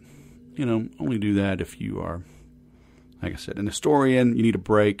whatnot. But only do that if you are like I said, an historian, you need a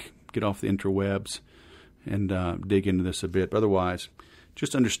break, get off the interwebs, and dig into this a bit. But otherwise,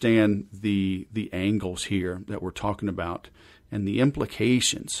 just understand the angles here that we're talking about and the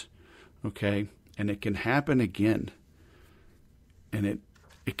implications, okay? And it can happen again. And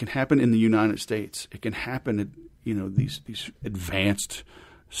it can happen in the United States. It can happen in, these advanced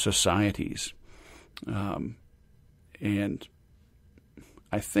societies. And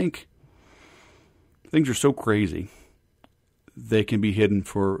I think things are so crazy, they can be hidden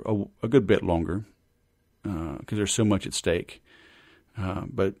for a good bit longer because there's so much at stake.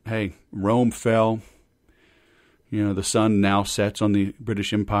 But hey, Rome fell. The sun now sets on the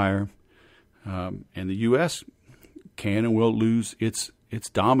British Empire, and the U.S. can and will lose its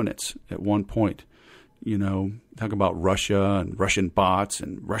dominance at one point. Talk about Russia and Russian bots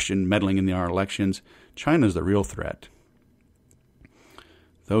and Russian meddling in our elections. China's the real threat.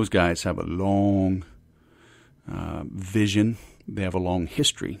 Those guys have a long vision. They have a long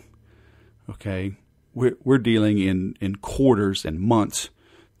history. Okay, we're dealing in quarters and months.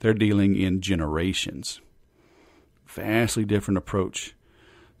 They're dealing in generations. Vastly different approach.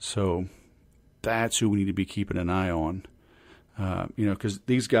 So that's who we need to be keeping an eye on. Because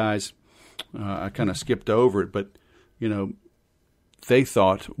these guys, I kind of skipped over it, but they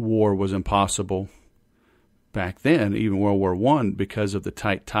thought war was impossible back then, even World War I, because of the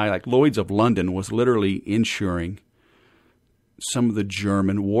tight tie. Like Lloyd's of London was literally insuring some of the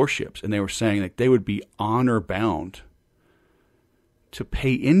German warships, and they were saying that they would be honor bound to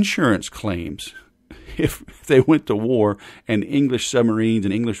pay insurance claims if they went to war and English submarines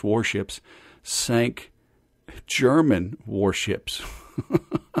and English warships sank German warships.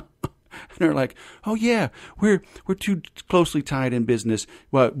 And they're like, oh yeah, we're too closely tied in business.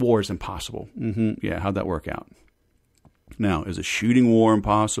 Well, war is impossible. Yeah, how'd that work out? Now, is a shooting war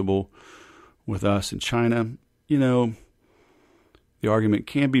impossible with us and China? The argument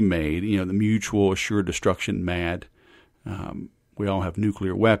can be made, the mutual assured destruction mad. We all have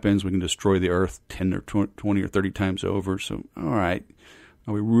nuclear weapons. We can destroy the earth 10 or 20 or 30 times over. So, all right,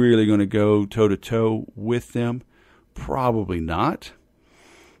 are we really going to go toe-to-toe with them? Probably not.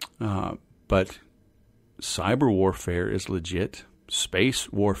 But cyber warfare is legit. Space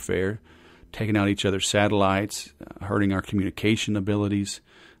warfare, taking out each other's satellites, hurting our communication abilities,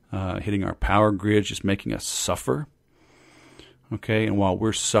 hitting our power grids, just making us suffer. Okay, and while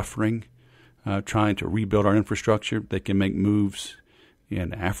we're suffering, trying to rebuild our infrastructure, they can make moves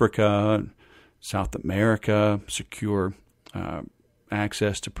in Africa, South America, secure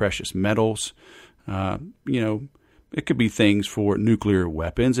access to precious metals. It could be things for nuclear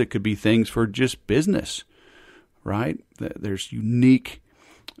weapons. It could be things for just business, right? There's unique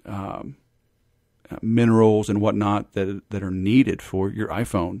minerals and whatnot that are needed for your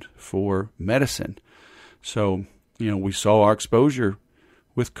iPhone, for medicine. So, we saw our exposure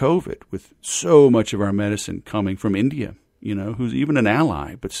with COVID, with so much of our medicine coming from India, who's even an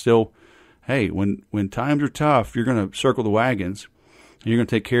ally, but still, hey, when times are tough, you're going to circle the wagons. You're going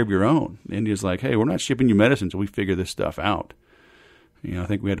to take care of your own. India's like, hey, we're not shipping you medicine until we figure this stuff out. I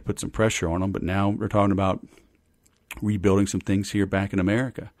think we had to put some pressure on them, but now we're talking about rebuilding some things here back in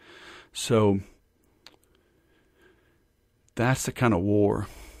America. So that's the kind of war,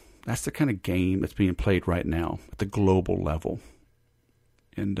 that's the kind of game that's being played right now at the global level.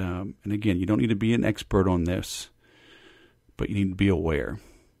 And again, you don't need to be an expert on this, but you need to be aware.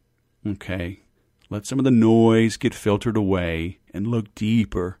 Okay? Let some of the noise get filtered away and look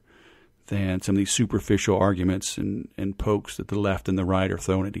deeper than some of these superficial arguments and pokes that the left and the right are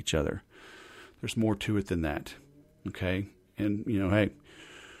throwing at each other. There's more to it than that, okay? And, hey,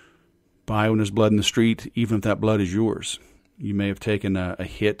 buy when there's blood in the street, even if that blood is yours. You may have taken a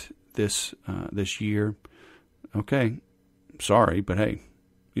hit this year. Okay, sorry, but hey,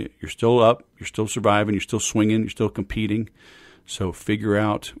 you're still up, you're still surviving, you're still swinging, you're still competing. So figure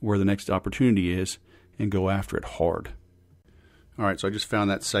out where the next opportunity is and go after it hard. All right, so I just found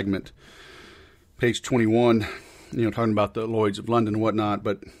that segment, page 21, talking about the Lloyd's of London and whatnot.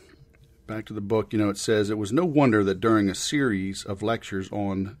 But back to the book, it says, it was no wonder that during a series of lectures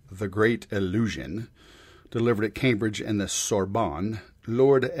on the Great Illusion delivered at Cambridge and the Sorbonne,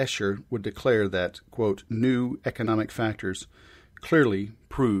 Lord Escher would declare that, quote, new economic factors clearly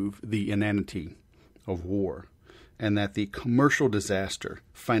prove the inanity of war, and that the commercial disaster,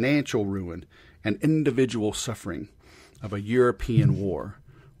 financial ruin, and individual suffering of a European war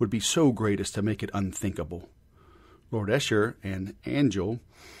would be so great as to make it unthinkable. Lord Escher and Angel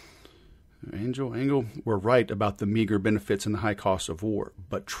were right about the meager benefits and the high costs of war,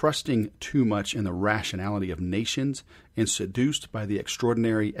 but trusting too much in the rationality of nations and seduced by the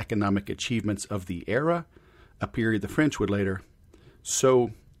extraordinary economic achievements of the era, a period the French would later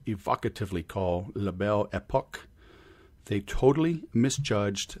so evocatively call La Belle Epoque, they totally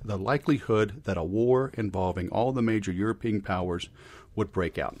misjudged the likelihood that a war involving all the major European powers would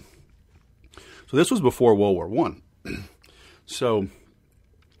break out. So this was before World War I. So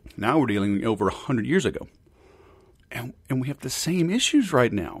now we're dealing over 100 years ago. And we have the same issues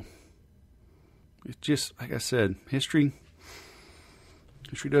right now. It's just, like I said, history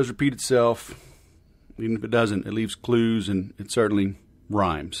does repeat itself. Even if it doesn't, it leaves clues, and it certainly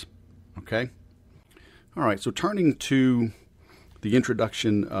rhymes. Okay? All right, so turning to the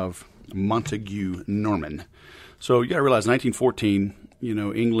introduction of Montague Norman. So you got to realize, 1914,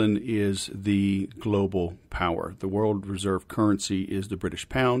 England is the global power. The world reserve currency is the British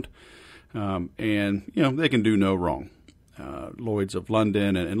pound. And they can do no wrong. Lloyd's of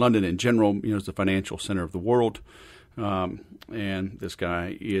London and London in general, is the financial center of the world. And this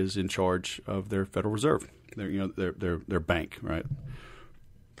guy is in charge of their Federal Reserve, their bank, right?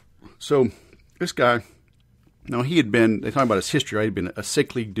 So this guy, now he had been, they talk about his history, right? He'd been a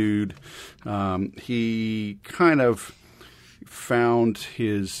sickly dude. He kind of found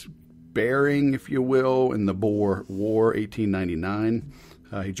his bearing, if you will, in the Boer War, 1899.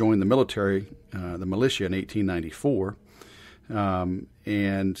 He joined the military, the militia, in 1894.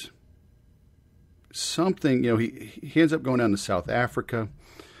 And something, he ends up going down to South Africa.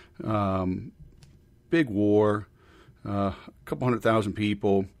 Big war, a couple 100,000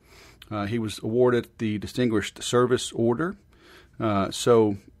 people. He was awarded the Distinguished Service Order.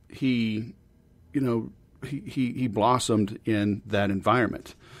 So he blossomed in that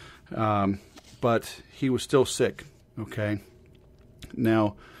environment. But he was still sick, okay?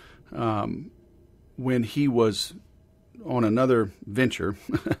 Now, when he was on another venture,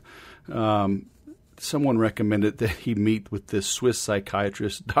 someone recommended that he meet with this Swiss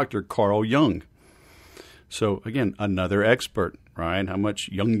psychiatrist, Dr. Carl Jung. So, again, another expert, right? How much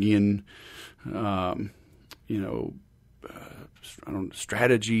Jungian,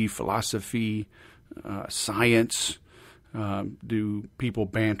 strategy, philosophy, science do people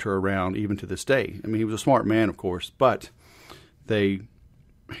banter around even to this day? I mean, he was a smart man, of course, but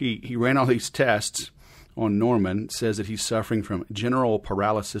he ran all these tests on Norman. Says that he's suffering from general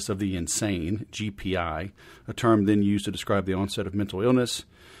paralysis of the insane, GPI, a term then used to describe the onset of mental illness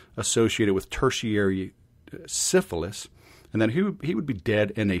associated with tertiary syphilis, and that he would be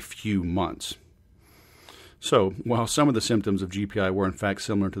dead in a few months. So, while some of the symptoms of GPI were in fact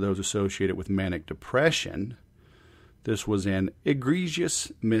similar to those associated with manic depression, this was an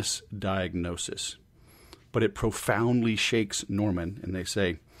egregious misdiagnosis. But it profoundly shakes Norman, and they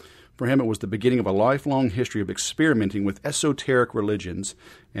say, for him it was the beginning of a lifelong history of experimenting with esoteric religions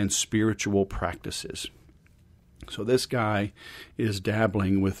and spiritual practices. So this guy is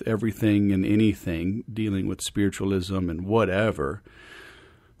dabbling with everything and anything, dealing with spiritualism and whatever,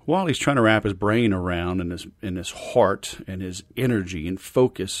 while he's trying to wrap his brain around and his heart and his energy and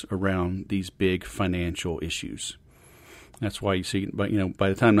focus around these big financial issues. That's why you see, by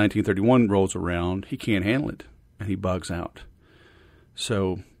the time 1931 rolls around, he can't handle it, and he bugs out.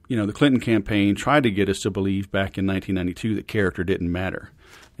 So, the Clinton campaign tried to get us to believe back in 1992 that character didn't matter,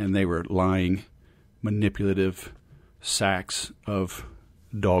 and they were lying, manipulative sacks of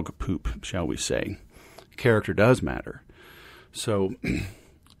dog poop, shall we say. Character does matter. So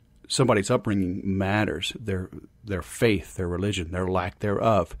somebody's upbringing matters. Their faith, their religion, their lack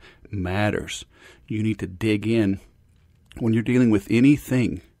thereof matters. You need to dig in. When you're dealing with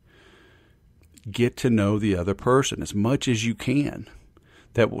anything, get to know the other person as much as you can.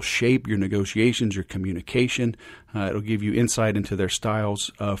 That will shape your negotiations, your communication. It'll give you insight into their styles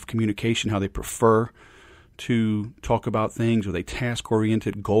of communication, how they prefer to talk about things. Are they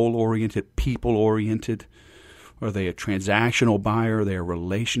task-oriented, goal-oriented, people-oriented? Are they a transactional buyer? Are they a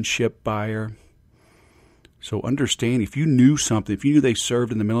relationship buyer? So understand, if you knew something, if you knew they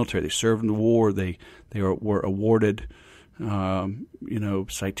served in the military, they served in the war, they were awarded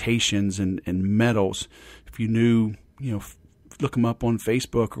citations and medals. If you knew, look them up on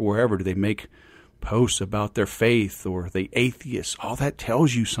Facebook or wherever. Do they make posts about their faith, or are they atheists? All that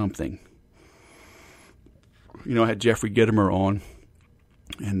tells you something. I had Jeffrey Gitomer on,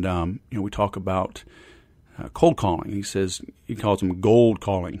 and we talk about cold calling. He calls them gold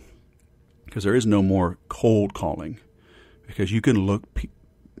calling, because there is no more cold calling, because you can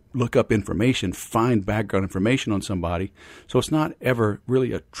look up information, find background information on somebody. So it's not ever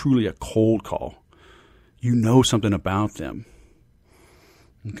really truly a cold call. You know something about them.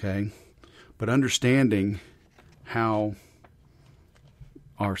 Okay? But understanding how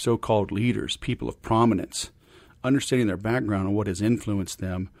our so-called leaders, people of prominence, understanding their background and what has influenced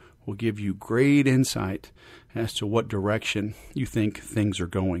them will give you great insight as to what direction you think things are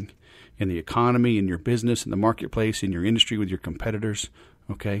going in the economy, in your business, in the marketplace, in your industry, with your competitors.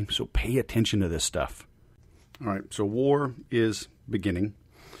 Okay, so pay attention to this stuff. All right, so war is beginning.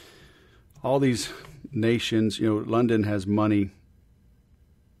 All these nations, London has money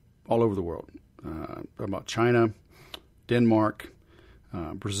all over the world. About China, Denmark,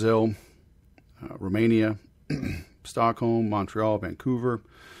 Brazil, Romania, Stockholm, Montreal, Vancouver,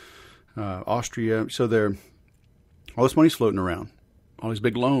 Austria. So all this money's floating around, all these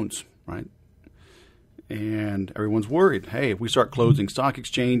big loans, right? And everyone's worried. Hey, if we start closing stock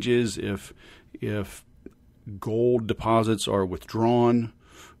exchanges, if gold deposits are withdrawn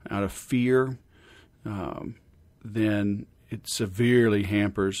out of fear, then it severely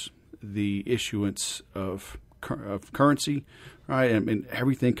hampers the issuance of currency, right? And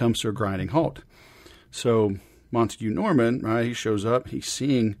everything comes to a grinding halt. So Montague Norman, right, he shows up, he's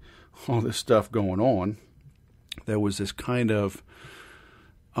seeing all this stuff going on. There was this kind of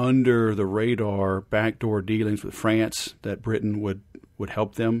under the radar backdoor dealings with France that Britain would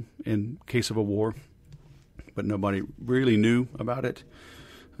help them in case of a war, but nobody really knew about it.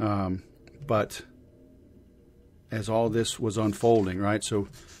 But as all this was unfolding, right? So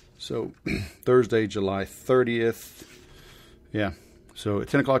Thursday, July 30th, so at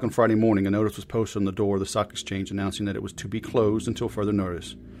 10 o'clock on Friday morning, a notice was posted on the door of the stock exchange announcing that it was to be closed until further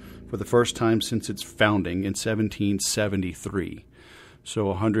notice for the first time since its founding in 1773. So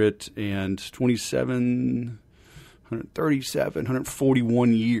 127, 137,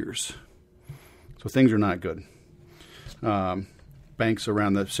 141 years. So things are not good. Banks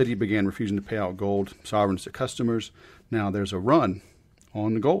around the city began refusing to pay out gold sovereigns to customers. Now there's a run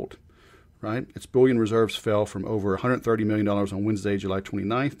on the gold, right? Its bullion reserves fell from over $130 million on Wednesday, July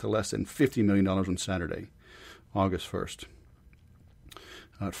 29th, to less than $50 million on Saturday, August 1st.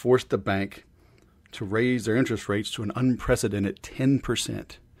 It forced the bank to raise their interest rates to an unprecedented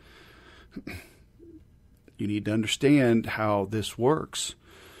 10%. You need to understand how this works.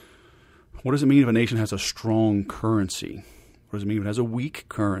 What does it mean if a nation has a strong currency? What does it mean if it has a weak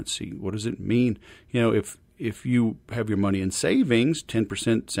currency? What does it mean? If you have your money in savings,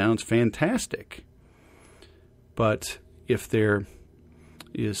 10% sounds fantastic. But if there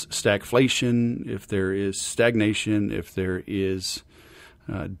is stagflation, if there is stagnation, if there is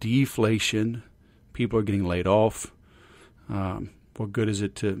deflation, people are getting laid off. What good is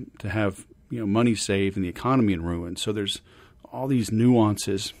it to have money saved and the economy in ruin? So there's all these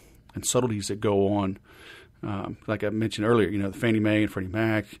nuances and subtleties that go on. Like I mentioned earlier, the Fannie Mae and Freddie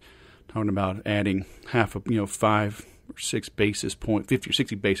Mac talking about adding half of 5 or 6 basis points, 50 or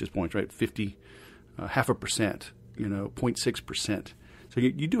 60 basis points, right? 50, 0.5%, 0.6%. So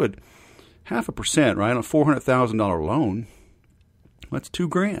you do it 0.5%, right, on a $400,000 loan. That's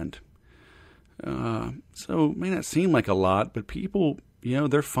 $2,000. So it may not seem like a lot, but people,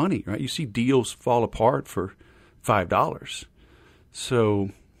 they're funny, right? You see deals fall apart for $5.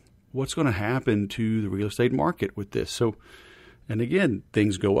 So what's going to happen to the real estate market with this? So, and again,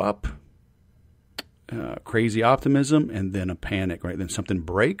 things go up, crazy optimism, and then a panic, right? Then something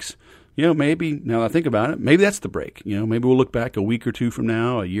breaks. Maybe, now that I think about it, maybe that's the break. Maybe we'll look back a week or two from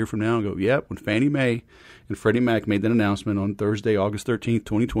now, a year from now, and go, yep, when Fannie Mae and Freddie Mac made that announcement on Thursday, August 13th,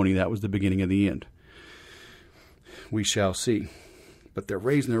 2020, that was the beginning of the end. We shall see. But they're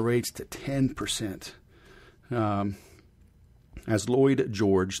raising their rates to 10%. As Lloyd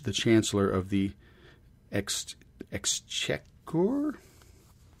George, the Chancellor of the Exchequer,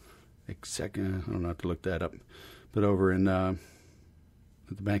 I don't have to look that up, but over in at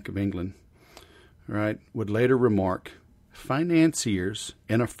the Bank of England, right, would later remark, financiers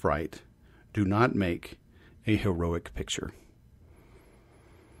in a fright do not make a heroic picture.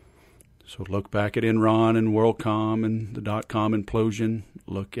 So look back at Enron and WorldCom and the dot-com implosion.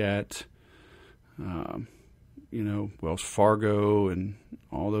 Look at, Wells Fargo and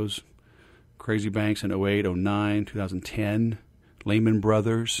all those crazy banks in 08, 09, 2010, Lehman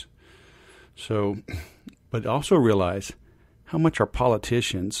Brothers. So, but also realize how much our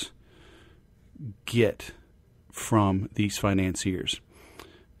politicians get from these financiers.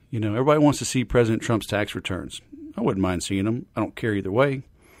 Everybody wants to see President Trump's tax returns. I wouldn't mind seeing them. I don't care either way.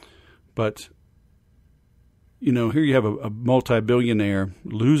 But, here you have a multi-billionaire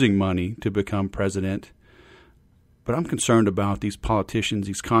losing money to become president. But I'm concerned about these politicians,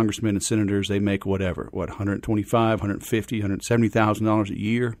 these congressmen and senators. They make $125,000, $150,000, $170,000 a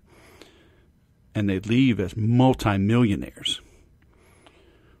year. And they leave as multimillionaires.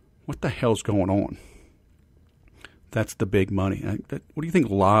 What the hell's going on? That's the big money. What do you think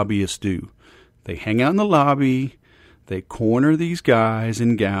lobbyists do? They hang out in the lobby. They corner these guys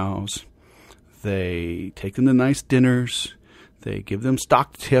and gals. They take them to nice dinners. They give them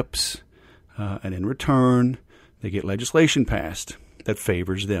stock tips. And in return, they get legislation passed that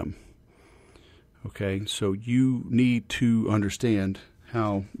favors them. Okay, so you need to understand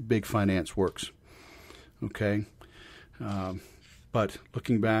how big finance works. Okay, but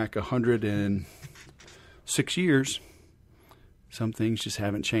looking back 106 years, some things just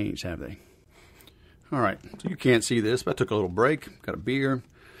haven't changed, have they? All right, so you can't see this, but I took a little break, got a beer,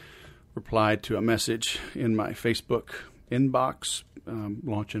 replied to a message in my Facebook inbox,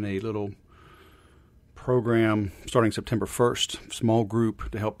 launching a little program starting September 1st, small group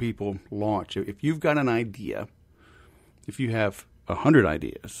to help people launch. If you've got an idea, if you have 100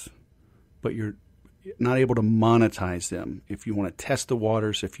 ideas, but you're not able to monetize them, if you want to test the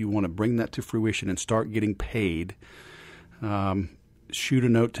waters, if you want to bring that to fruition and start getting paid, shoot a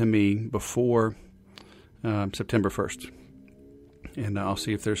note to me before September 1st, and I'll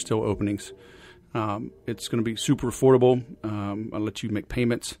see if there's still openings. It's going to be super affordable. I'll let you make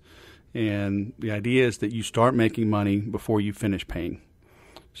payments. And the idea is that you start making money before you finish paying.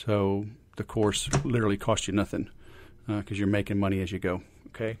 So the course literally costs you nothing because you're making money as you go.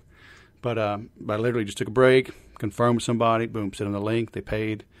 Okay, but I literally just took a break, confirmed with somebody, boom, sent them the link, they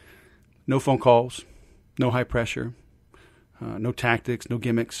paid. No phone calls, no high pressure, no tactics, no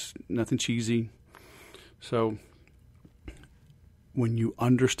gimmicks, nothing cheesy. So when you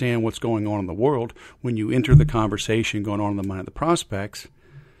understand what's going on in the world, when you enter the conversation going on in the mind of the prospects,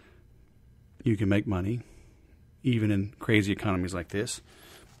 you can make money, even in crazy economies like this,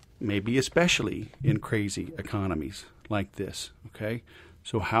 maybe especially in crazy economies like this, okay?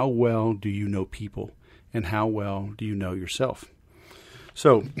 So how well do you know people, and how well do you know yourself?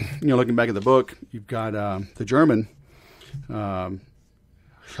 So, looking back at the book, you've got the German, Hjalmar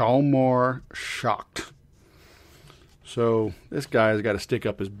Schacht. So this guy's got to stick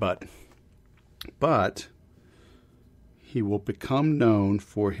up his butt. But he will become known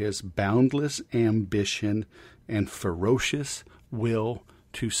for his boundless ambition and ferocious will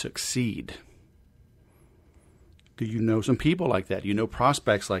to succeed. Do you know some people like that? Do you know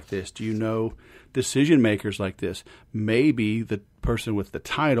prospects like this? Do you know decision makers like this? Maybe the person with the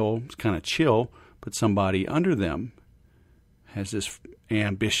title is kind of chill, but somebody under them has this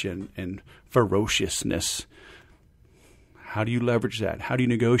ambition and ferociousness. How do you leverage that? How do you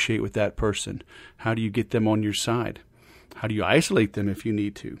negotiate with that person? How do you get them on your side? How do you isolate them if you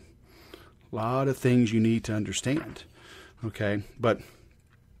need to? A lot of things you need to understand. Okay, but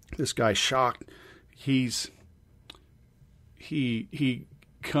this guy's shocked. He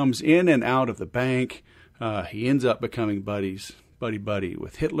comes in and out of the bank. He ends up becoming buddy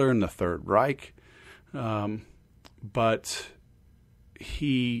with Hitler and the Third Reich. But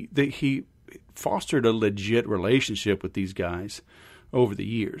he fostered a legit relationship with these guys over the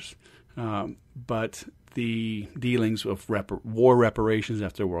years. But the dealings of war reparations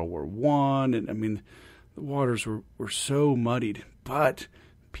after World War I, and I mean, the waters were so muddied. But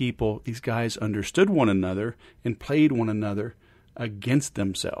these guys understood one another and played one another against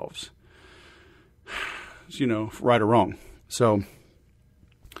themselves. Right or wrong. So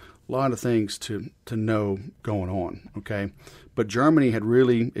a lot of things to know going on, okay? But Germany had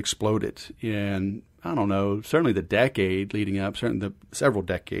really exploded in, I don't know, certainly the decade leading up, certainly the several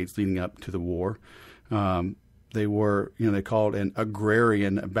decades leading up to the war. They were, they called an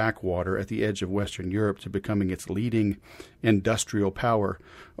agrarian backwater at the edge of Western Europe to becoming its leading industrial power,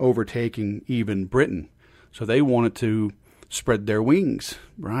 overtaking even Britain. So they wanted to spread their wings,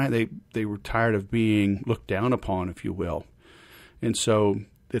 right? They were tired of being looked down upon, if you will. And so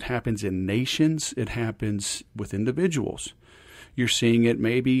it happens in nations. It happens with individuals. You're seeing it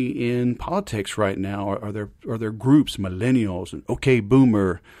maybe in politics right now. Are there groups, millennials and okay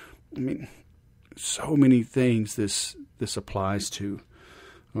boomer? I mean, so many things this applies to,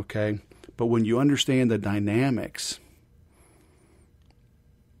 okay? But when you understand the dynamics,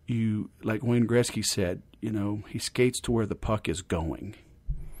 like Wayne Gretzky said, he skates to where the puck is going.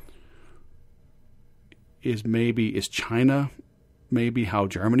 Is China maybe how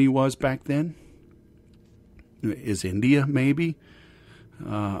Germany was back then? Is India maybe?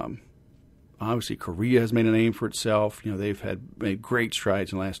 Obviously, Korea has made a name for itself. They've made great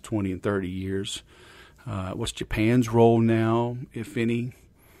strides in the last 20 and 30 years. What's Japan's role now, if any?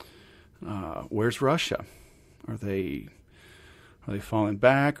 Where's Russia? Are they falling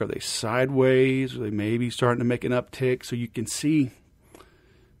back? Are they sideways? Are they maybe starting to make an uptick? So you can see,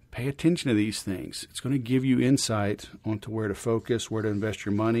 pay attention to these things. It's going to give you insight onto where to focus, where to invest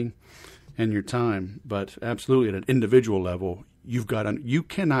your money and your time. But absolutely, at an individual level, you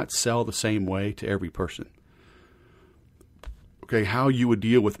cannot sell the same way to every person. okay, how you would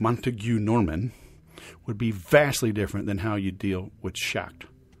deal with Montague Norman would be vastly different than how you deal with Schaeffer.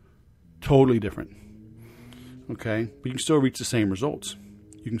 Totally different. Okay? But you can still reach the same results.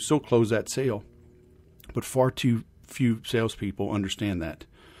 You can still close that sale. But far too few salespeople understand that.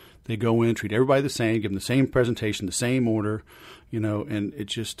 They go in, treat everybody the same, give them the same presentation, the same order, and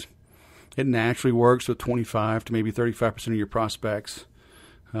it naturally works with 25 to maybe 35% of your prospects.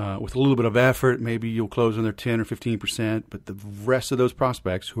 With a little bit of effort, maybe you'll close on their 10 or 15%, but the rest of those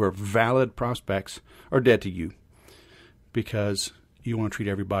prospects who are valid prospects are dead to you because you want to treat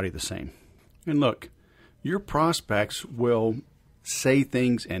everybody the same. And look, your prospects will say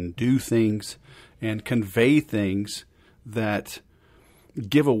things and do things and convey things that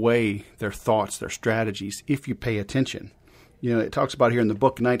give away their thoughts, their strategies, if you pay attention. It talks about here in the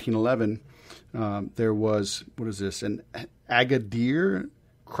book, 1911, there was, an Agadir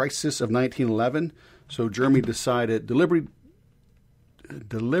crisis of 1911. So Germany deliberately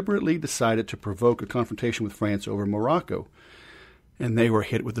decided to provoke a confrontation with France over Morocco. And they were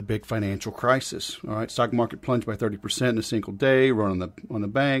hit with a big financial crisis. All right, stock market plunged by 30% in a single day, run on the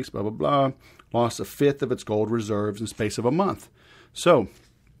banks, blah, blah, blah. Lost a fifth of its gold reserves in the space of a month. So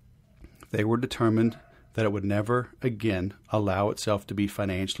they were determined that it would never again allow itself to be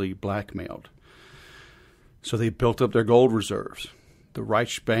financially blackmailed. So they built up their gold reserves. The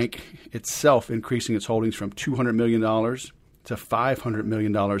Reichsbank itself increasing its holdings from $200 million to $500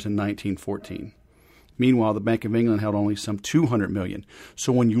 million in 1914. Meanwhile, the Bank of England held only some $200 million.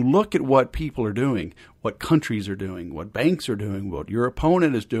 So when you look at what people are doing, what countries are doing, what banks are doing, what your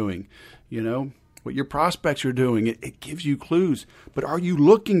opponent is doing, what your prospects are doing, it gives you clues. But are you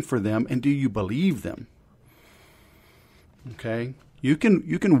looking for them, and do you believe them? Okay? You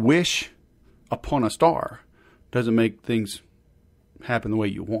can wish upon a star. Doesn't make things happen the way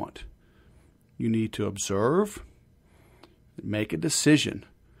you want. You need to observe, make a decision,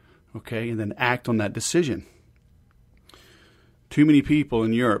 okay, and then act on that decision. Too many people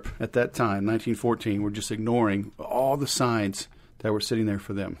in Europe at that time, 1914, were just ignoring all the signs that were sitting there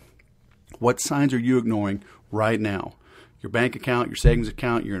for them. What signs are you ignoring right now? Your bank account, your savings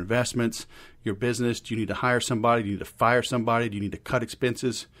account, your investments, your business. Do you need to hire somebody? Do you need to fire somebody? Do you need to cut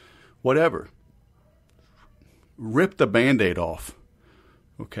expenses? Whatever. Rip the Band-Aid off.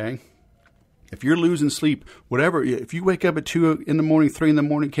 Okay? If you're losing sleep, whatever, if you wake up at 2 in the morning, 3 in the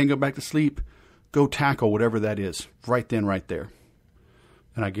morning, can't go back to sleep, go tackle whatever that is right then, right there.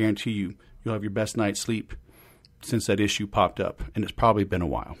 And I guarantee you'll have your best night's sleep since that issue popped up. And it's probably been a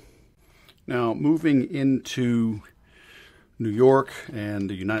while. Now, moving into New York and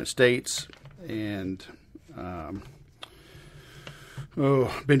the United States and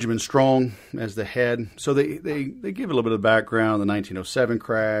Benjamin Strong as the head. So they give a little bit of background, the 1907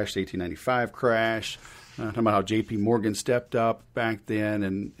 crash, the 1895 crash, talking about how J.P. Morgan stepped up back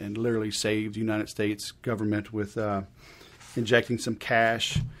then and literally saved the United States government with injecting some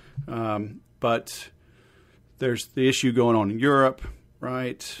cash. But there's the issue going on in Europe,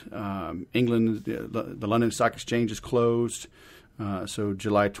 right? England, the London Stock Exchange is closed. So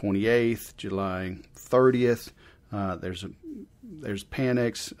July 28th, July 30th, there's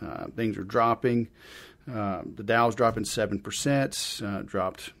panics. Things are dropping. The Dow's dropping 7%,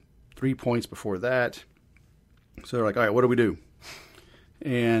 dropped 3 points before that. So they're like, all right, what do we do?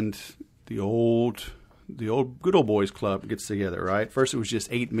 And the good old boys club gets together, right? First it was just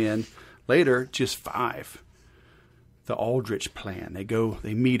 8 men. Later, just 5. The Aldrich plan.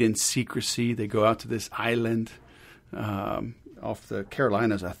 They meet in secrecy. They go out to this island off the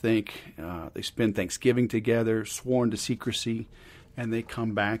Carolinas, I think. They spend Thanksgiving together, sworn to secrecy, and they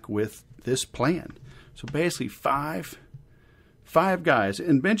come back with this plan. So basically 5 guys.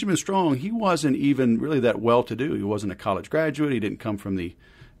 And Benjamin Strong, he wasn't even really that well-to-do. He wasn't a college graduate. He didn't come from the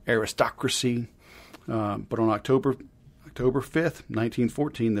aristocracy. But on October 5th,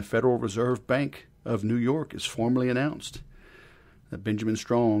 1914, the Federal Reserve Bank of New York is formally announced that Benjamin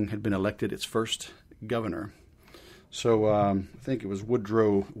Strong had been elected its first governor. So I think it was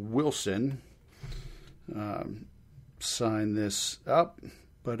Woodrow Wilson signed this up.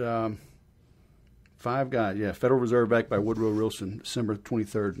 But 5 guys, Federal Reserve Bank by Woodrow Wilson, December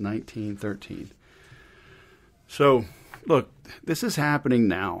 23rd, 1913. So, look, this is happening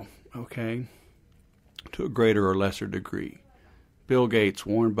now, okay, to a greater or lesser degree. Bill Gates,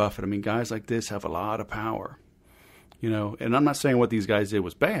 Warren Buffett, guys like this have a lot of power, and I'm not saying what these guys did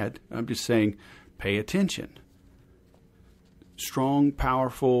was bad. I'm just saying pay attention. Strong,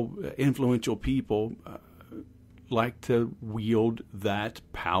 powerful, influential people like to wield that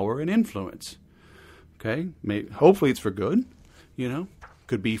power and influence. Okay? Hopefully it's for good,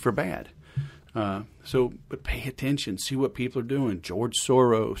 could be for bad. But pay attention, see what people are doing. George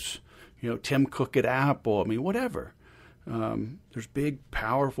Soros, Tim Cook at Apple. I mean, whatever. There's big,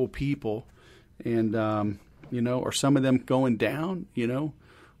 powerful people, and are some of them going down?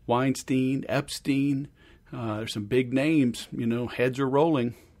 Weinstein, Epstein. There's some big names. Heads are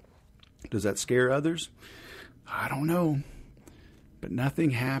rolling. Does that scare others? I don't know. But nothing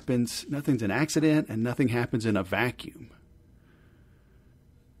happens. Nothing's an accident, and nothing happens in a vacuum.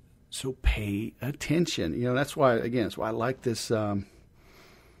 So pay attention. That's why I like this.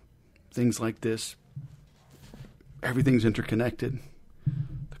 Things like this. Everything's interconnected.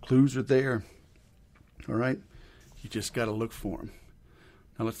 The clues are there. All right? You just got to look for them.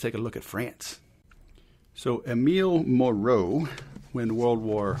 Now let's take a look at France. So Emile Moreau, when World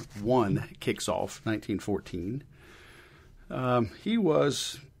War I kicks off, 1914, he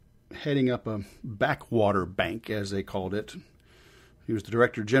was heading up a backwater bank, as they called it. He was the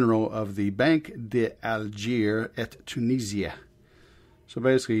Director General of the Banque d'Alger et Tunisia. So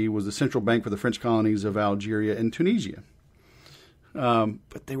basically, he was the central bank for the French colonies of Algeria and Tunisia.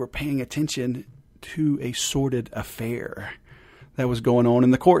 But they were paying attention to a sordid affair that was going on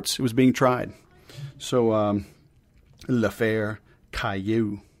in the courts. It was being tried. So, l'affaire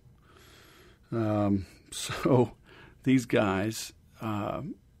Caillou. So these guys,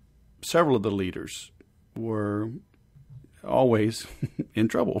 several of the leaders were always in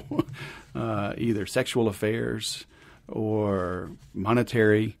trouble, either sexual affairs or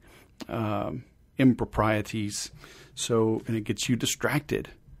monetary improprieties. So, and it gets you distracted,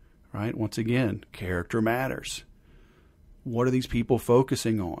 right? Once again, character matters. What are these people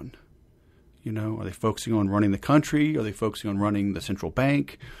focusing on? Are they focusing on running the country? Are they focusing on running the central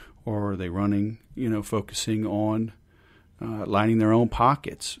bank? Or are they focusing on lining their own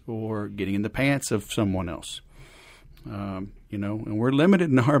pockets or getting in the pants of someone else? And we're limited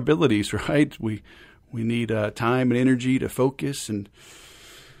in our abilities, right? We need time and energy to focus.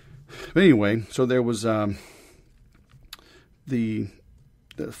 But anyway, so there was the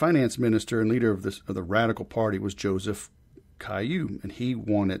finance minister and leader of the Radical Party was Joseph Caillou, and he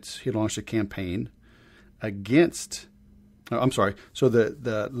launched a campaign against. So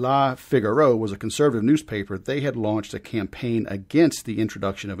the La Figaro was a conservative newspaper. They had launched a campaign against the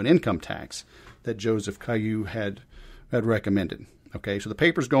introduction of an income tax that Joseph Caillou had recommended. Okay, so the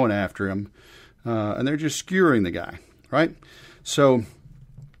paper's going after him, and they're just skewering the guy, right? So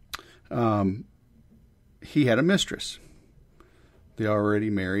he had a mistress. They already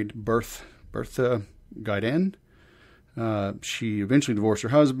married, Bertha Gaiden. She eventually divorced her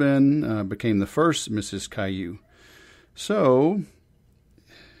husband, became the first Mrs. Caillou. So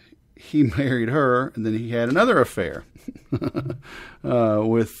he married her, and then he had another affair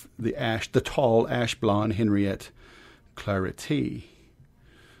with the tall ash blonde Henriette Clarity.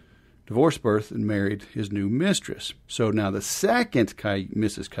 Divorced Bertha and married his new mistress. So now the second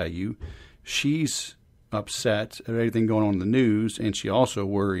Mrs. Caillou, she's upset at everything going on in the news, and she also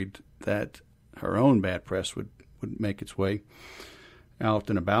worried that her own bad press would make its way out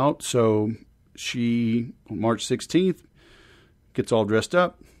and about. So she, on March 16th, gets all dressed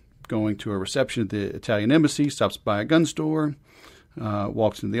up, going to a reception at the Italian embassy, stops by a gun store,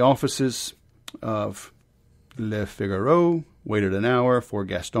 walks into the offices of Le Figaro, waited an hour for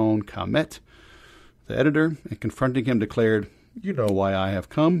Gaston Calmet, the editor, and confronting him declared, "You know why I have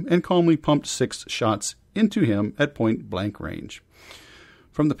come," and calmly pumped 6 shots into him at point-blank range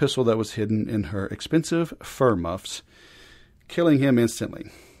from the pistol that was hidden in her expensive fur muffs, killing him instantly.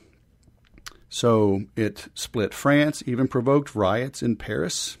 So it split France, even provoked riots in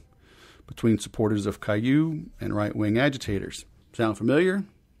Paris between supporters of Caillou and right-wing agitators. Sound familiar?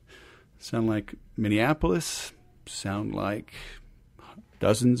 Sound like Minneapolis? Sound like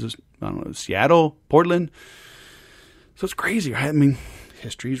dozens of, Seattle, Portland? So it's crazy, right? I mean,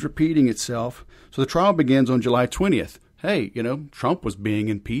 history's repeating itself. So the trial begins on July 20th. Hey, Trump was being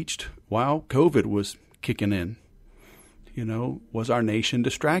impeached while COVID was kicking in. Was our nation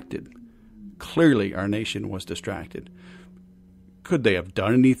distracted? Clearly, our nation was distracted. Could they have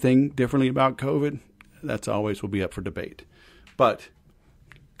done anything differently about COVID? That's always will be up for debate. But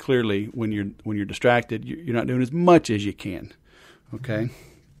clearly, when you're distracted, you're not doing as much as you can. Okay,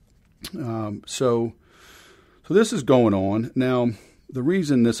 so this is going on now. The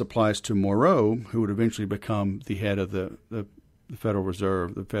reason this applies to Moreau, who would eventually become the head of the Federal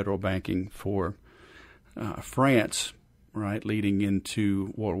Reserve, the federal banking for France, right, leading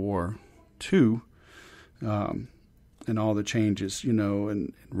into World War II, and all the changes,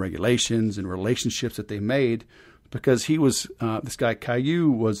 and regulations and relationships that they made, because he was, this guy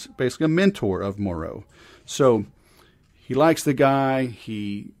Caillou was basically a mentor of Moreau. So he likes the guy.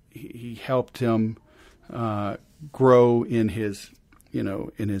 He he helped him grow in his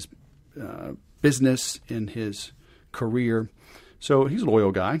business, in his career. So he's a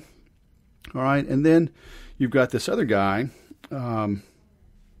loyal guy. All right. And then you've got this other guy that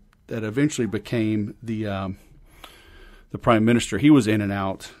eventually became the prime minister. He was in and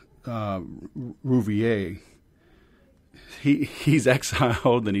out, Rouvier. He's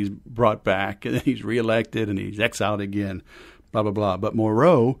exiled and he's brought back, and then he's reelected and he's exiled again, blah, blah, blah. But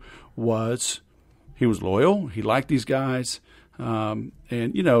Moreau was loyal. He liked these guys. And,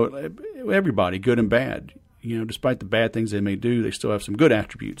 everybody, good and bad, despite the bad things they may do, they still have some good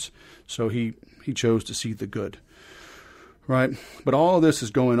attributes. So he chose to see the good, right? But all of this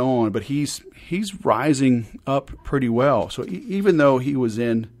is going on, but he's rising up pretty well. So even though he was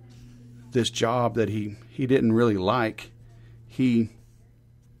in this job that he didn't really like, he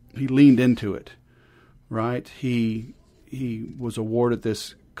leaned into it, right? He was awarded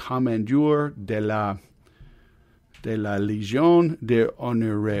this Commandeur de la Légion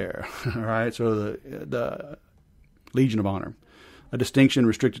d'Honneur, all right? So the Legion of Honor, a distinction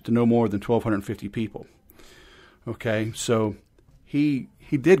restricted to no more than 1,250 people. Okay, so he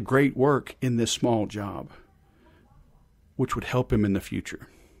did great work in this small job, which would help him in the future.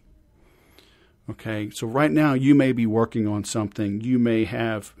 Okay, so right now you may be working on something. You may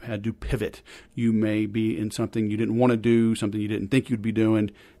have had to pivot. You may be in something you didn't want to do, something you didn't think you'd be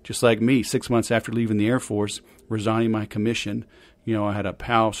doing. Just like me, 6 months after leaving the Air Force, resigning my commission. I had a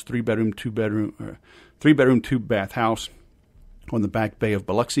house, three bedroom, two bath house on the back bay of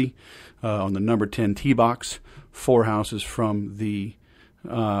Biloxi, on the number 10 tee box, 4 houses from the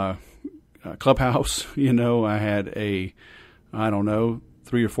clubhouse. I had a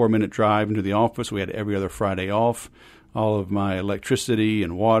 3 or 4 minute drive into the office. We had every other Friday off. All of my electricity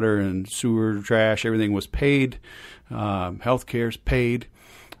and water and sewer, trash, everything was paid. Health care's paid.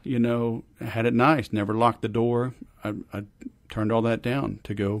 I had it nice. Never locked the door. I turned all that down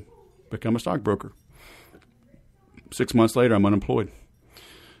to go become a stockbroker. 6 months later, I'm unemployed.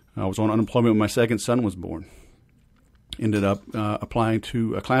 I was on unemployment when my second son was born. Ended up applying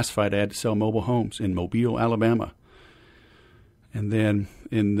to a classified ad to sell mobile homes in Mobile, Alabama. And then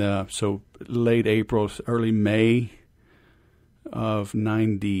so late April, early May of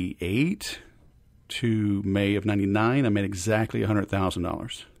 98 to May of 99, I made exactly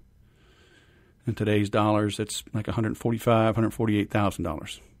 $100,000. In today's dollars, it's like $145,000,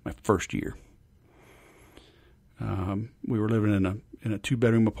 $148,000 my first year. We were living in a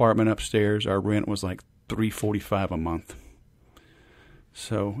 2-bedroom apartment upstairs. Our rent was like $345 a month.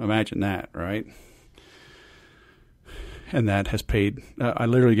 So imagine that, right? And that has paid. I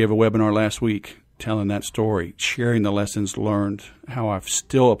literally gave a webinar last week telling that story, sharing the lessons learned, how I've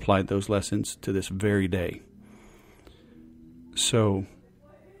still applied those lessons to this very day. So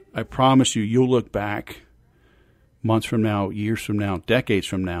I promise you'll look back months from now, years from now, decades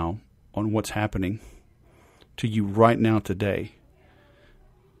from now on what's happening to you right now today.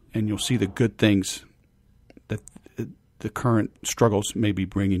 And you'll see the good things that the current struggles may be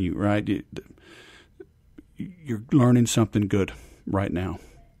bringing you, right? You're learning something good right now.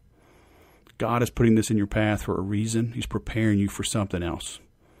 God is putting this in your path for a reason. He's preparing you for something else,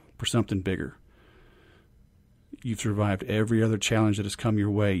 for something bigger. You've survived every other challenge that has come your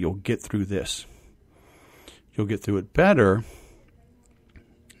way. You'll get through this. You'll get through it better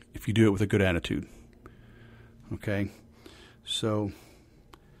if you do it with a good attitude. Okay? So,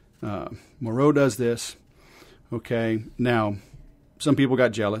 Moreau does this. Okay? Now, some people got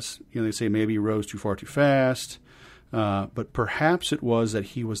jealous. They say maybe he rose too far too fast. But perhaps it was that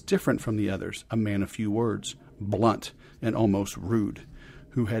he was different from the others, a man of few words, blunt and almost rude,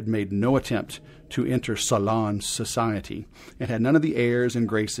 who had made no attempt to enter salon society and had none of the airs and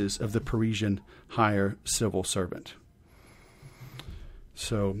graces of the Parisian higher civil servant.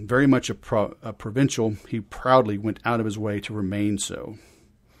 So very much a provincial, he proudly went out of his way to remain so.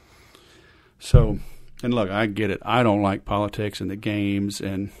 So, and look, I get it. I don't like politics and the games,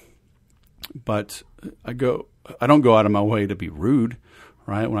 but I don't go out of my way to be rude,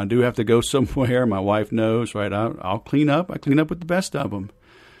 right? When I do have to go somewhere, my wife knows, right? I'll clean up. I clean up with the best of them.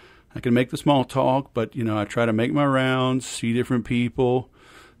 I can make the small talk, but I try to make my rounds, see different people,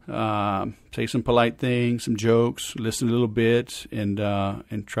 say some polite things, some jokes, listen a little bit, and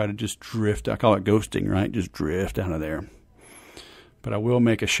try to just drift. I call it ghosting, right? Just drift out of there. But I will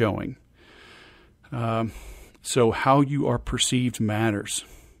make a showing. So how you are perceived matters.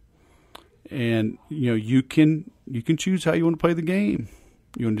 And, you can choose how you want to play the game.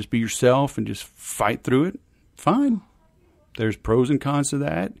 You want to just be yourself and just fight through it? Fine. There's pros and cons to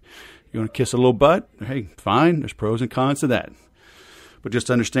that. You want to kiss a little butt? Hey, fine. There's pros and cons to that. But just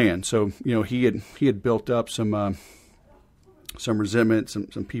to understand, so he had built up some resentment,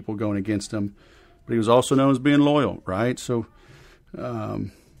 some people going against him, but he was also known as being loyal, right? So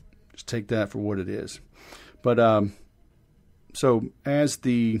just take that for what it is. But so as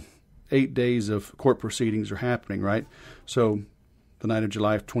the 8 days of court proceedings are happening, right? So the night of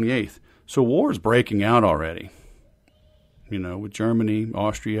July 28th, so war is breaking out already. With Germany,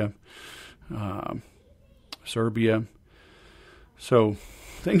 Austria, Serbia. So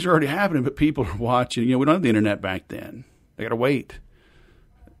things are already happening, but people are watching. We don't have the internet back then. They got to wait.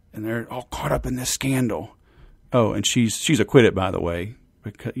 And they're all caught up in this scandal. Oh, and she's acquitted, by the way,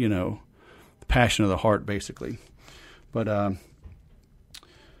 because, the passion of the heart, basically. But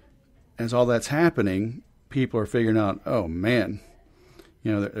as all that's happening, people are figuring out, oh, man,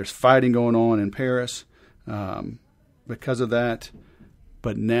 there's fighting going on in Paris because of that.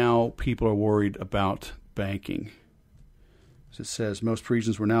 But now people are worried about banking. As it says, most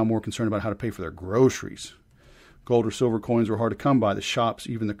Parisians were now more concerned about how to pay for their groceries. Gold or silver coins were hard to come by. The shops,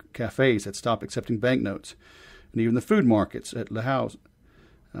 even the cafes, had stopped accepting banknotes. And even the food markets at Le House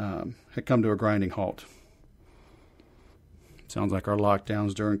had come to a grinding halt. Sounds like our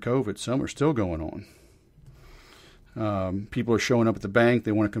lockdowns during COVID. Some are still going on. People are showing up at the bank.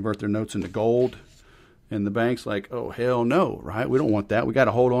 They want to convert their notes into gold. And the bank's like, oh, hell no, right? We don't want that. We got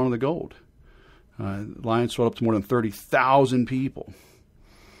to hold on to the gold. Lines swelled up to more than 30,000 people.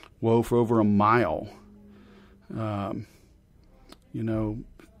 Whoa, for over a mile. The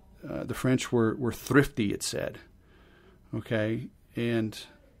French were thrifty, it said. Okay,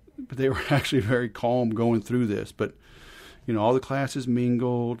 but they were actually very calm going through this. But all the classes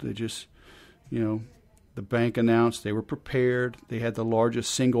mingled. They just, the bank announced they were prepared. They had the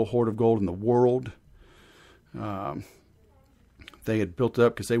largest single hoard of gold in the world. They had built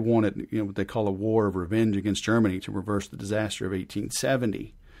up because they wanted, what they call a war of revenge against Germany to reverse the disaster of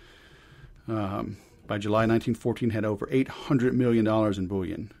 1870. By July 1914, had over $800 million in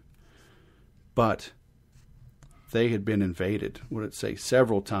bullion. But they had been invaded,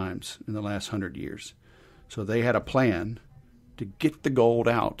 several times in the last 100 years. So they had a plan to get the gold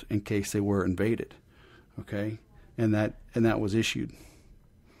out in case they were invaded. Okay? And that was issued.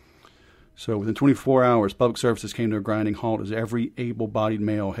 So within 24 hours, public services came to a grinding halt as every able-bodied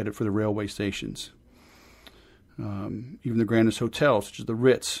male headed for the railway stations. Even the grandest hotels, such as the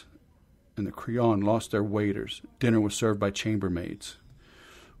Ritz and the Crillon, lost their waiters. Dinner was served by chambermaids.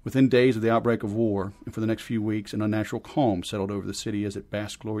 Within days of the outbreak of war, and for the next few weeks, an unnatural calm settled over the city as it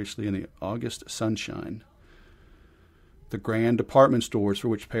basked gloriously in the August sunshine. The grand department stores for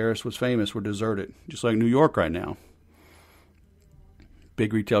which Paris was famous were deserted, just like New York right now.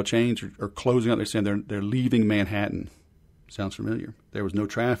 Big retail chains are closing up. They're saying they're leaving Manhattan. Sounds familiar. There was no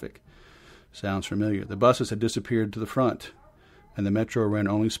traffic. Sounds familiar. The buses had disappeared to the front, and the metro ran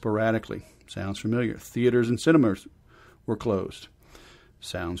only sporadically. Sounds familiar. Theaters and cinemas were closed.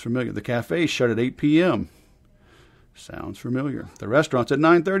 Sounds familiar. The cafes shut at 8 p.m. Sounds familiar. The restaurants at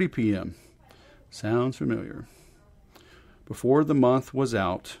 9:30 p.m. Sounds familiar. Before the month was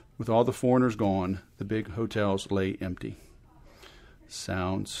out, with all the foreigners gone, the big hotels lay empty.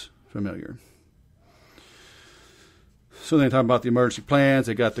 Sounds familiar. So they talk about the emergency plans.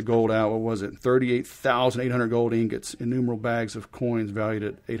 They got the gold out. What was it? 38,800 gold ingots, innumerable bags of coins valued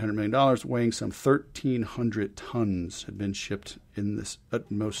at $800 million, weighing some 1,300 tons, had been shipped in this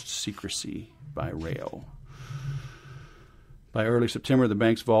utmost secrecy by rail. By early September, the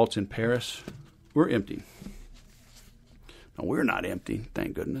bank's vaults in Paris were empty. Now, we're not empty,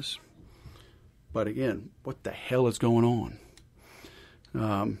 thank goodness. But again, what the hell is going on?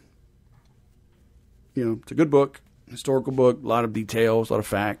 It's a good book, historical book, a lot of details, a lot of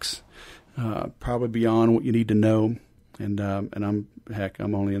facts, probably beyond what you need to know. And I'm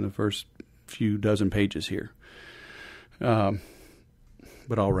only in the first few dozen pages here. But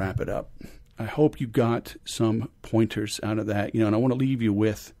I'll wrap it up. I hope you got some pointers out of that, and I want to leave you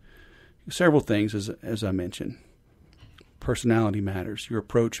with several things, as I mentioned. Personality matters. Your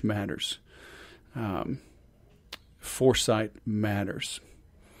approach matters. Foresight matters.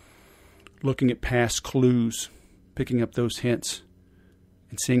 Looking at past clues, picking up those hints,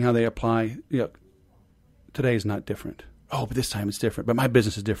 and seeing how they apply. Today is not different. Oh, but this time it's different. But my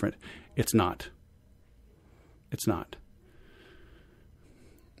business is different. It's not. It's not.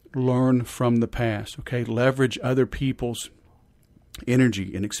 Learn from the past, okay? Leverage other people's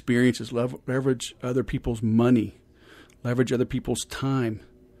energy and experiences. Leverage other people's money. Leverage other people's time.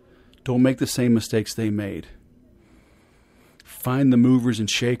 Don't make the same mistakes they made. Find the movers and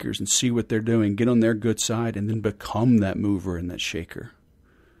shakers and see what they're doing. Get on their good side and then become that mover and that shaker.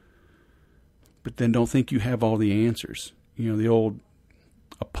 But then don't think you have all the answers. The old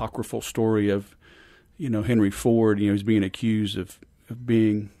apocryphal story of, Henry Ford. He's being accused of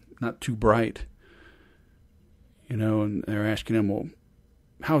being not too bright. And they're asking him, well,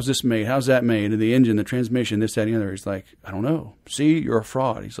 how's this made? How's that made? And the engine, the transmission, this, that, and the other. He's like, I don't know. See, you're a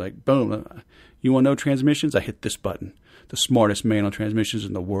fraud. He's like, boom. You want to know transmissions? I hit this button. The smartest man on transmissions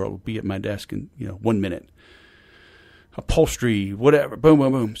in the world will be at my desk in 1 minute. Upholstery, whatever, boom,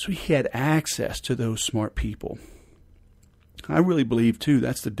 boom, boom. So he had access to those smart people. I really believe, too,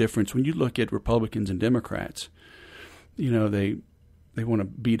 that's the difference. When you look at Republicans and Democrats, they want to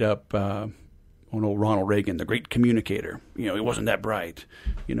beat up on old Ronald Reagan, the great communicator. He wasn't that bright.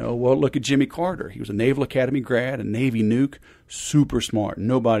 Well, look at Jimmy Carter. He was a Naval Academy grad, a Navy nuke, super smart.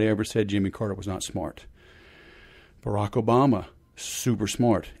 Nobody ever said Jimmy Carter was not smart. Barack Obama, super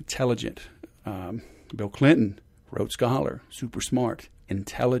smart, intelligent. Bill Clinton, Rhodes Scholar, super smart,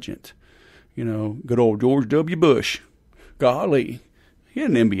 intelligent. Good old George W. Bush. Golly. He had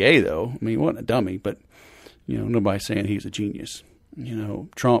an MBA, though. I mean, he wasn't a dummy, but, nobody's saying he's a genius.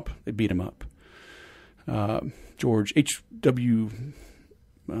 Trump, they beat him up. George H.W.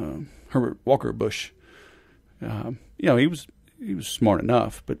 Herbert Walker Bush, he was smart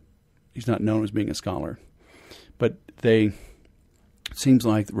enough, but he's not known as being a scholar. But it seems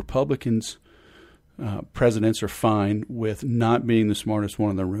like the Republicans, presidents are fine with not being the smartest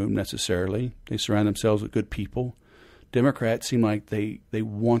one in the room necessarily. They surround themselves with good people. Democrats seem like they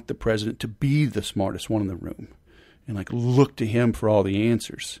want the president to be the smartest one in the room and look to him for all the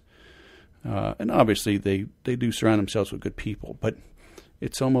answers. And obviously they do surround themselves with good people, but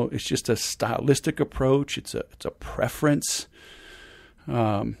it's just a stylistic approach. It's a preference.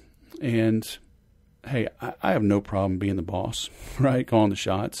 And hey, I have no problem being the boss, right? Calling the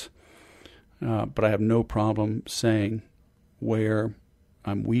shots. But I have no problem saying where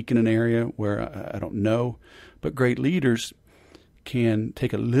I'm weak in an area, where I don't know. But great leaders can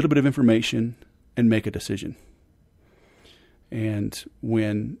take a little bit of information and make a decision. And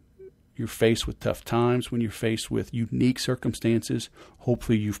when you're faced with tough times, when you're faced with unique circumstances,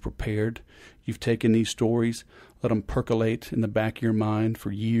 hopefully you've prepared. You've taken these stories, let them percolate in the back of your mind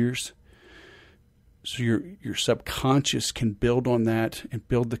for years. So your subconscious can build on that and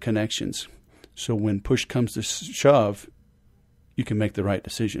build the connections. So when push comes to shove, you can make the right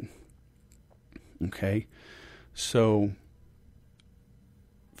decision. Okay? So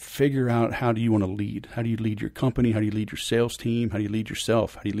figure out, how do you want to lead? How do you lead your company? How do you lead your sales team? How do you lead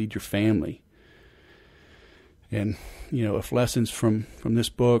yourself? How do you lead your family? And, if lessons from this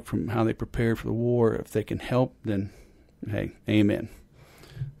book, from how they prepared for the war, if they can help, then, hey, amen.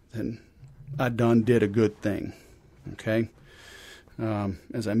 Then I did a good thing. Okay?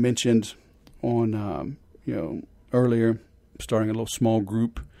 As I mentioned on, earlier, starting a little small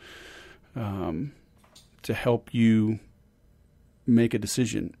group to help you make a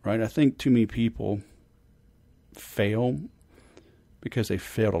decision, right? I think too many people fail because they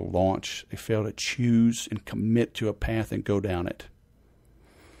fail to launch. They fail to choose and commit to a path and go down it.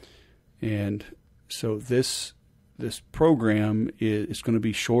 And so this program is going to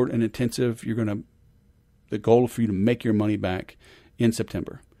be short and intensive. The goal is for you to make your money back in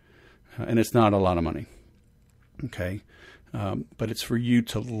September. And it's not a lot of money. Okay. But it's for you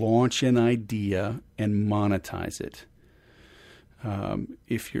to launch an idea and monetize it.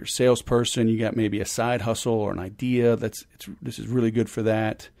 If you're a salesperson, you got maybe a side hustle or an idea this is really good for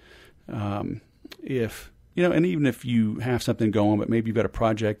that. And even if you have something going, but maybe you've got a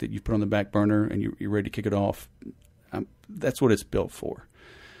project that you've put on the back burner and you're ready to kick it off, that's what it's built for.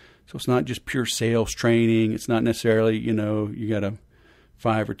 So it's not just pure sales training. It's not necessarily, you got a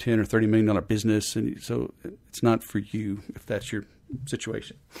 $5 or $10 or $30 million business, and so it's not for you if that's your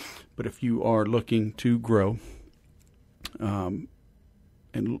situation. But if you are looking to grow, and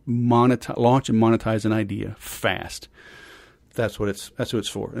launch and monetize an idea fast, that's what it's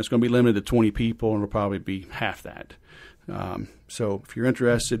for. And it's going to be limited to 20 people, and it'll probably be half that. So if you're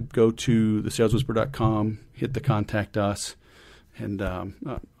interested, go to thesaleswhisperer.com, hit the contact us, and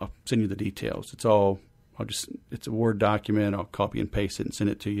I'll send you the details. It's a Word document. I'll copy and paste it and send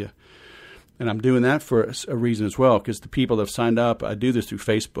it to you. And I'm doing that for a reason as well, because the people that have signed up, I do this through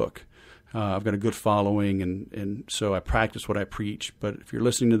Facebook. I've got a good following, and so I practice what I preach. But if you're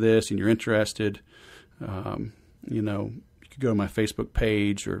listening to this and you're interested, you could go to my Facebook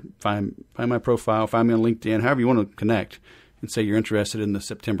page or find my profile, find me on LinkedIn, however you want to connect, and say you're interested in the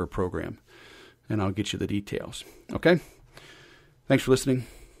September program, and I'll get you the details. Okay? Thanks for listening.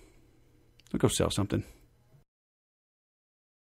 I'll go sell something.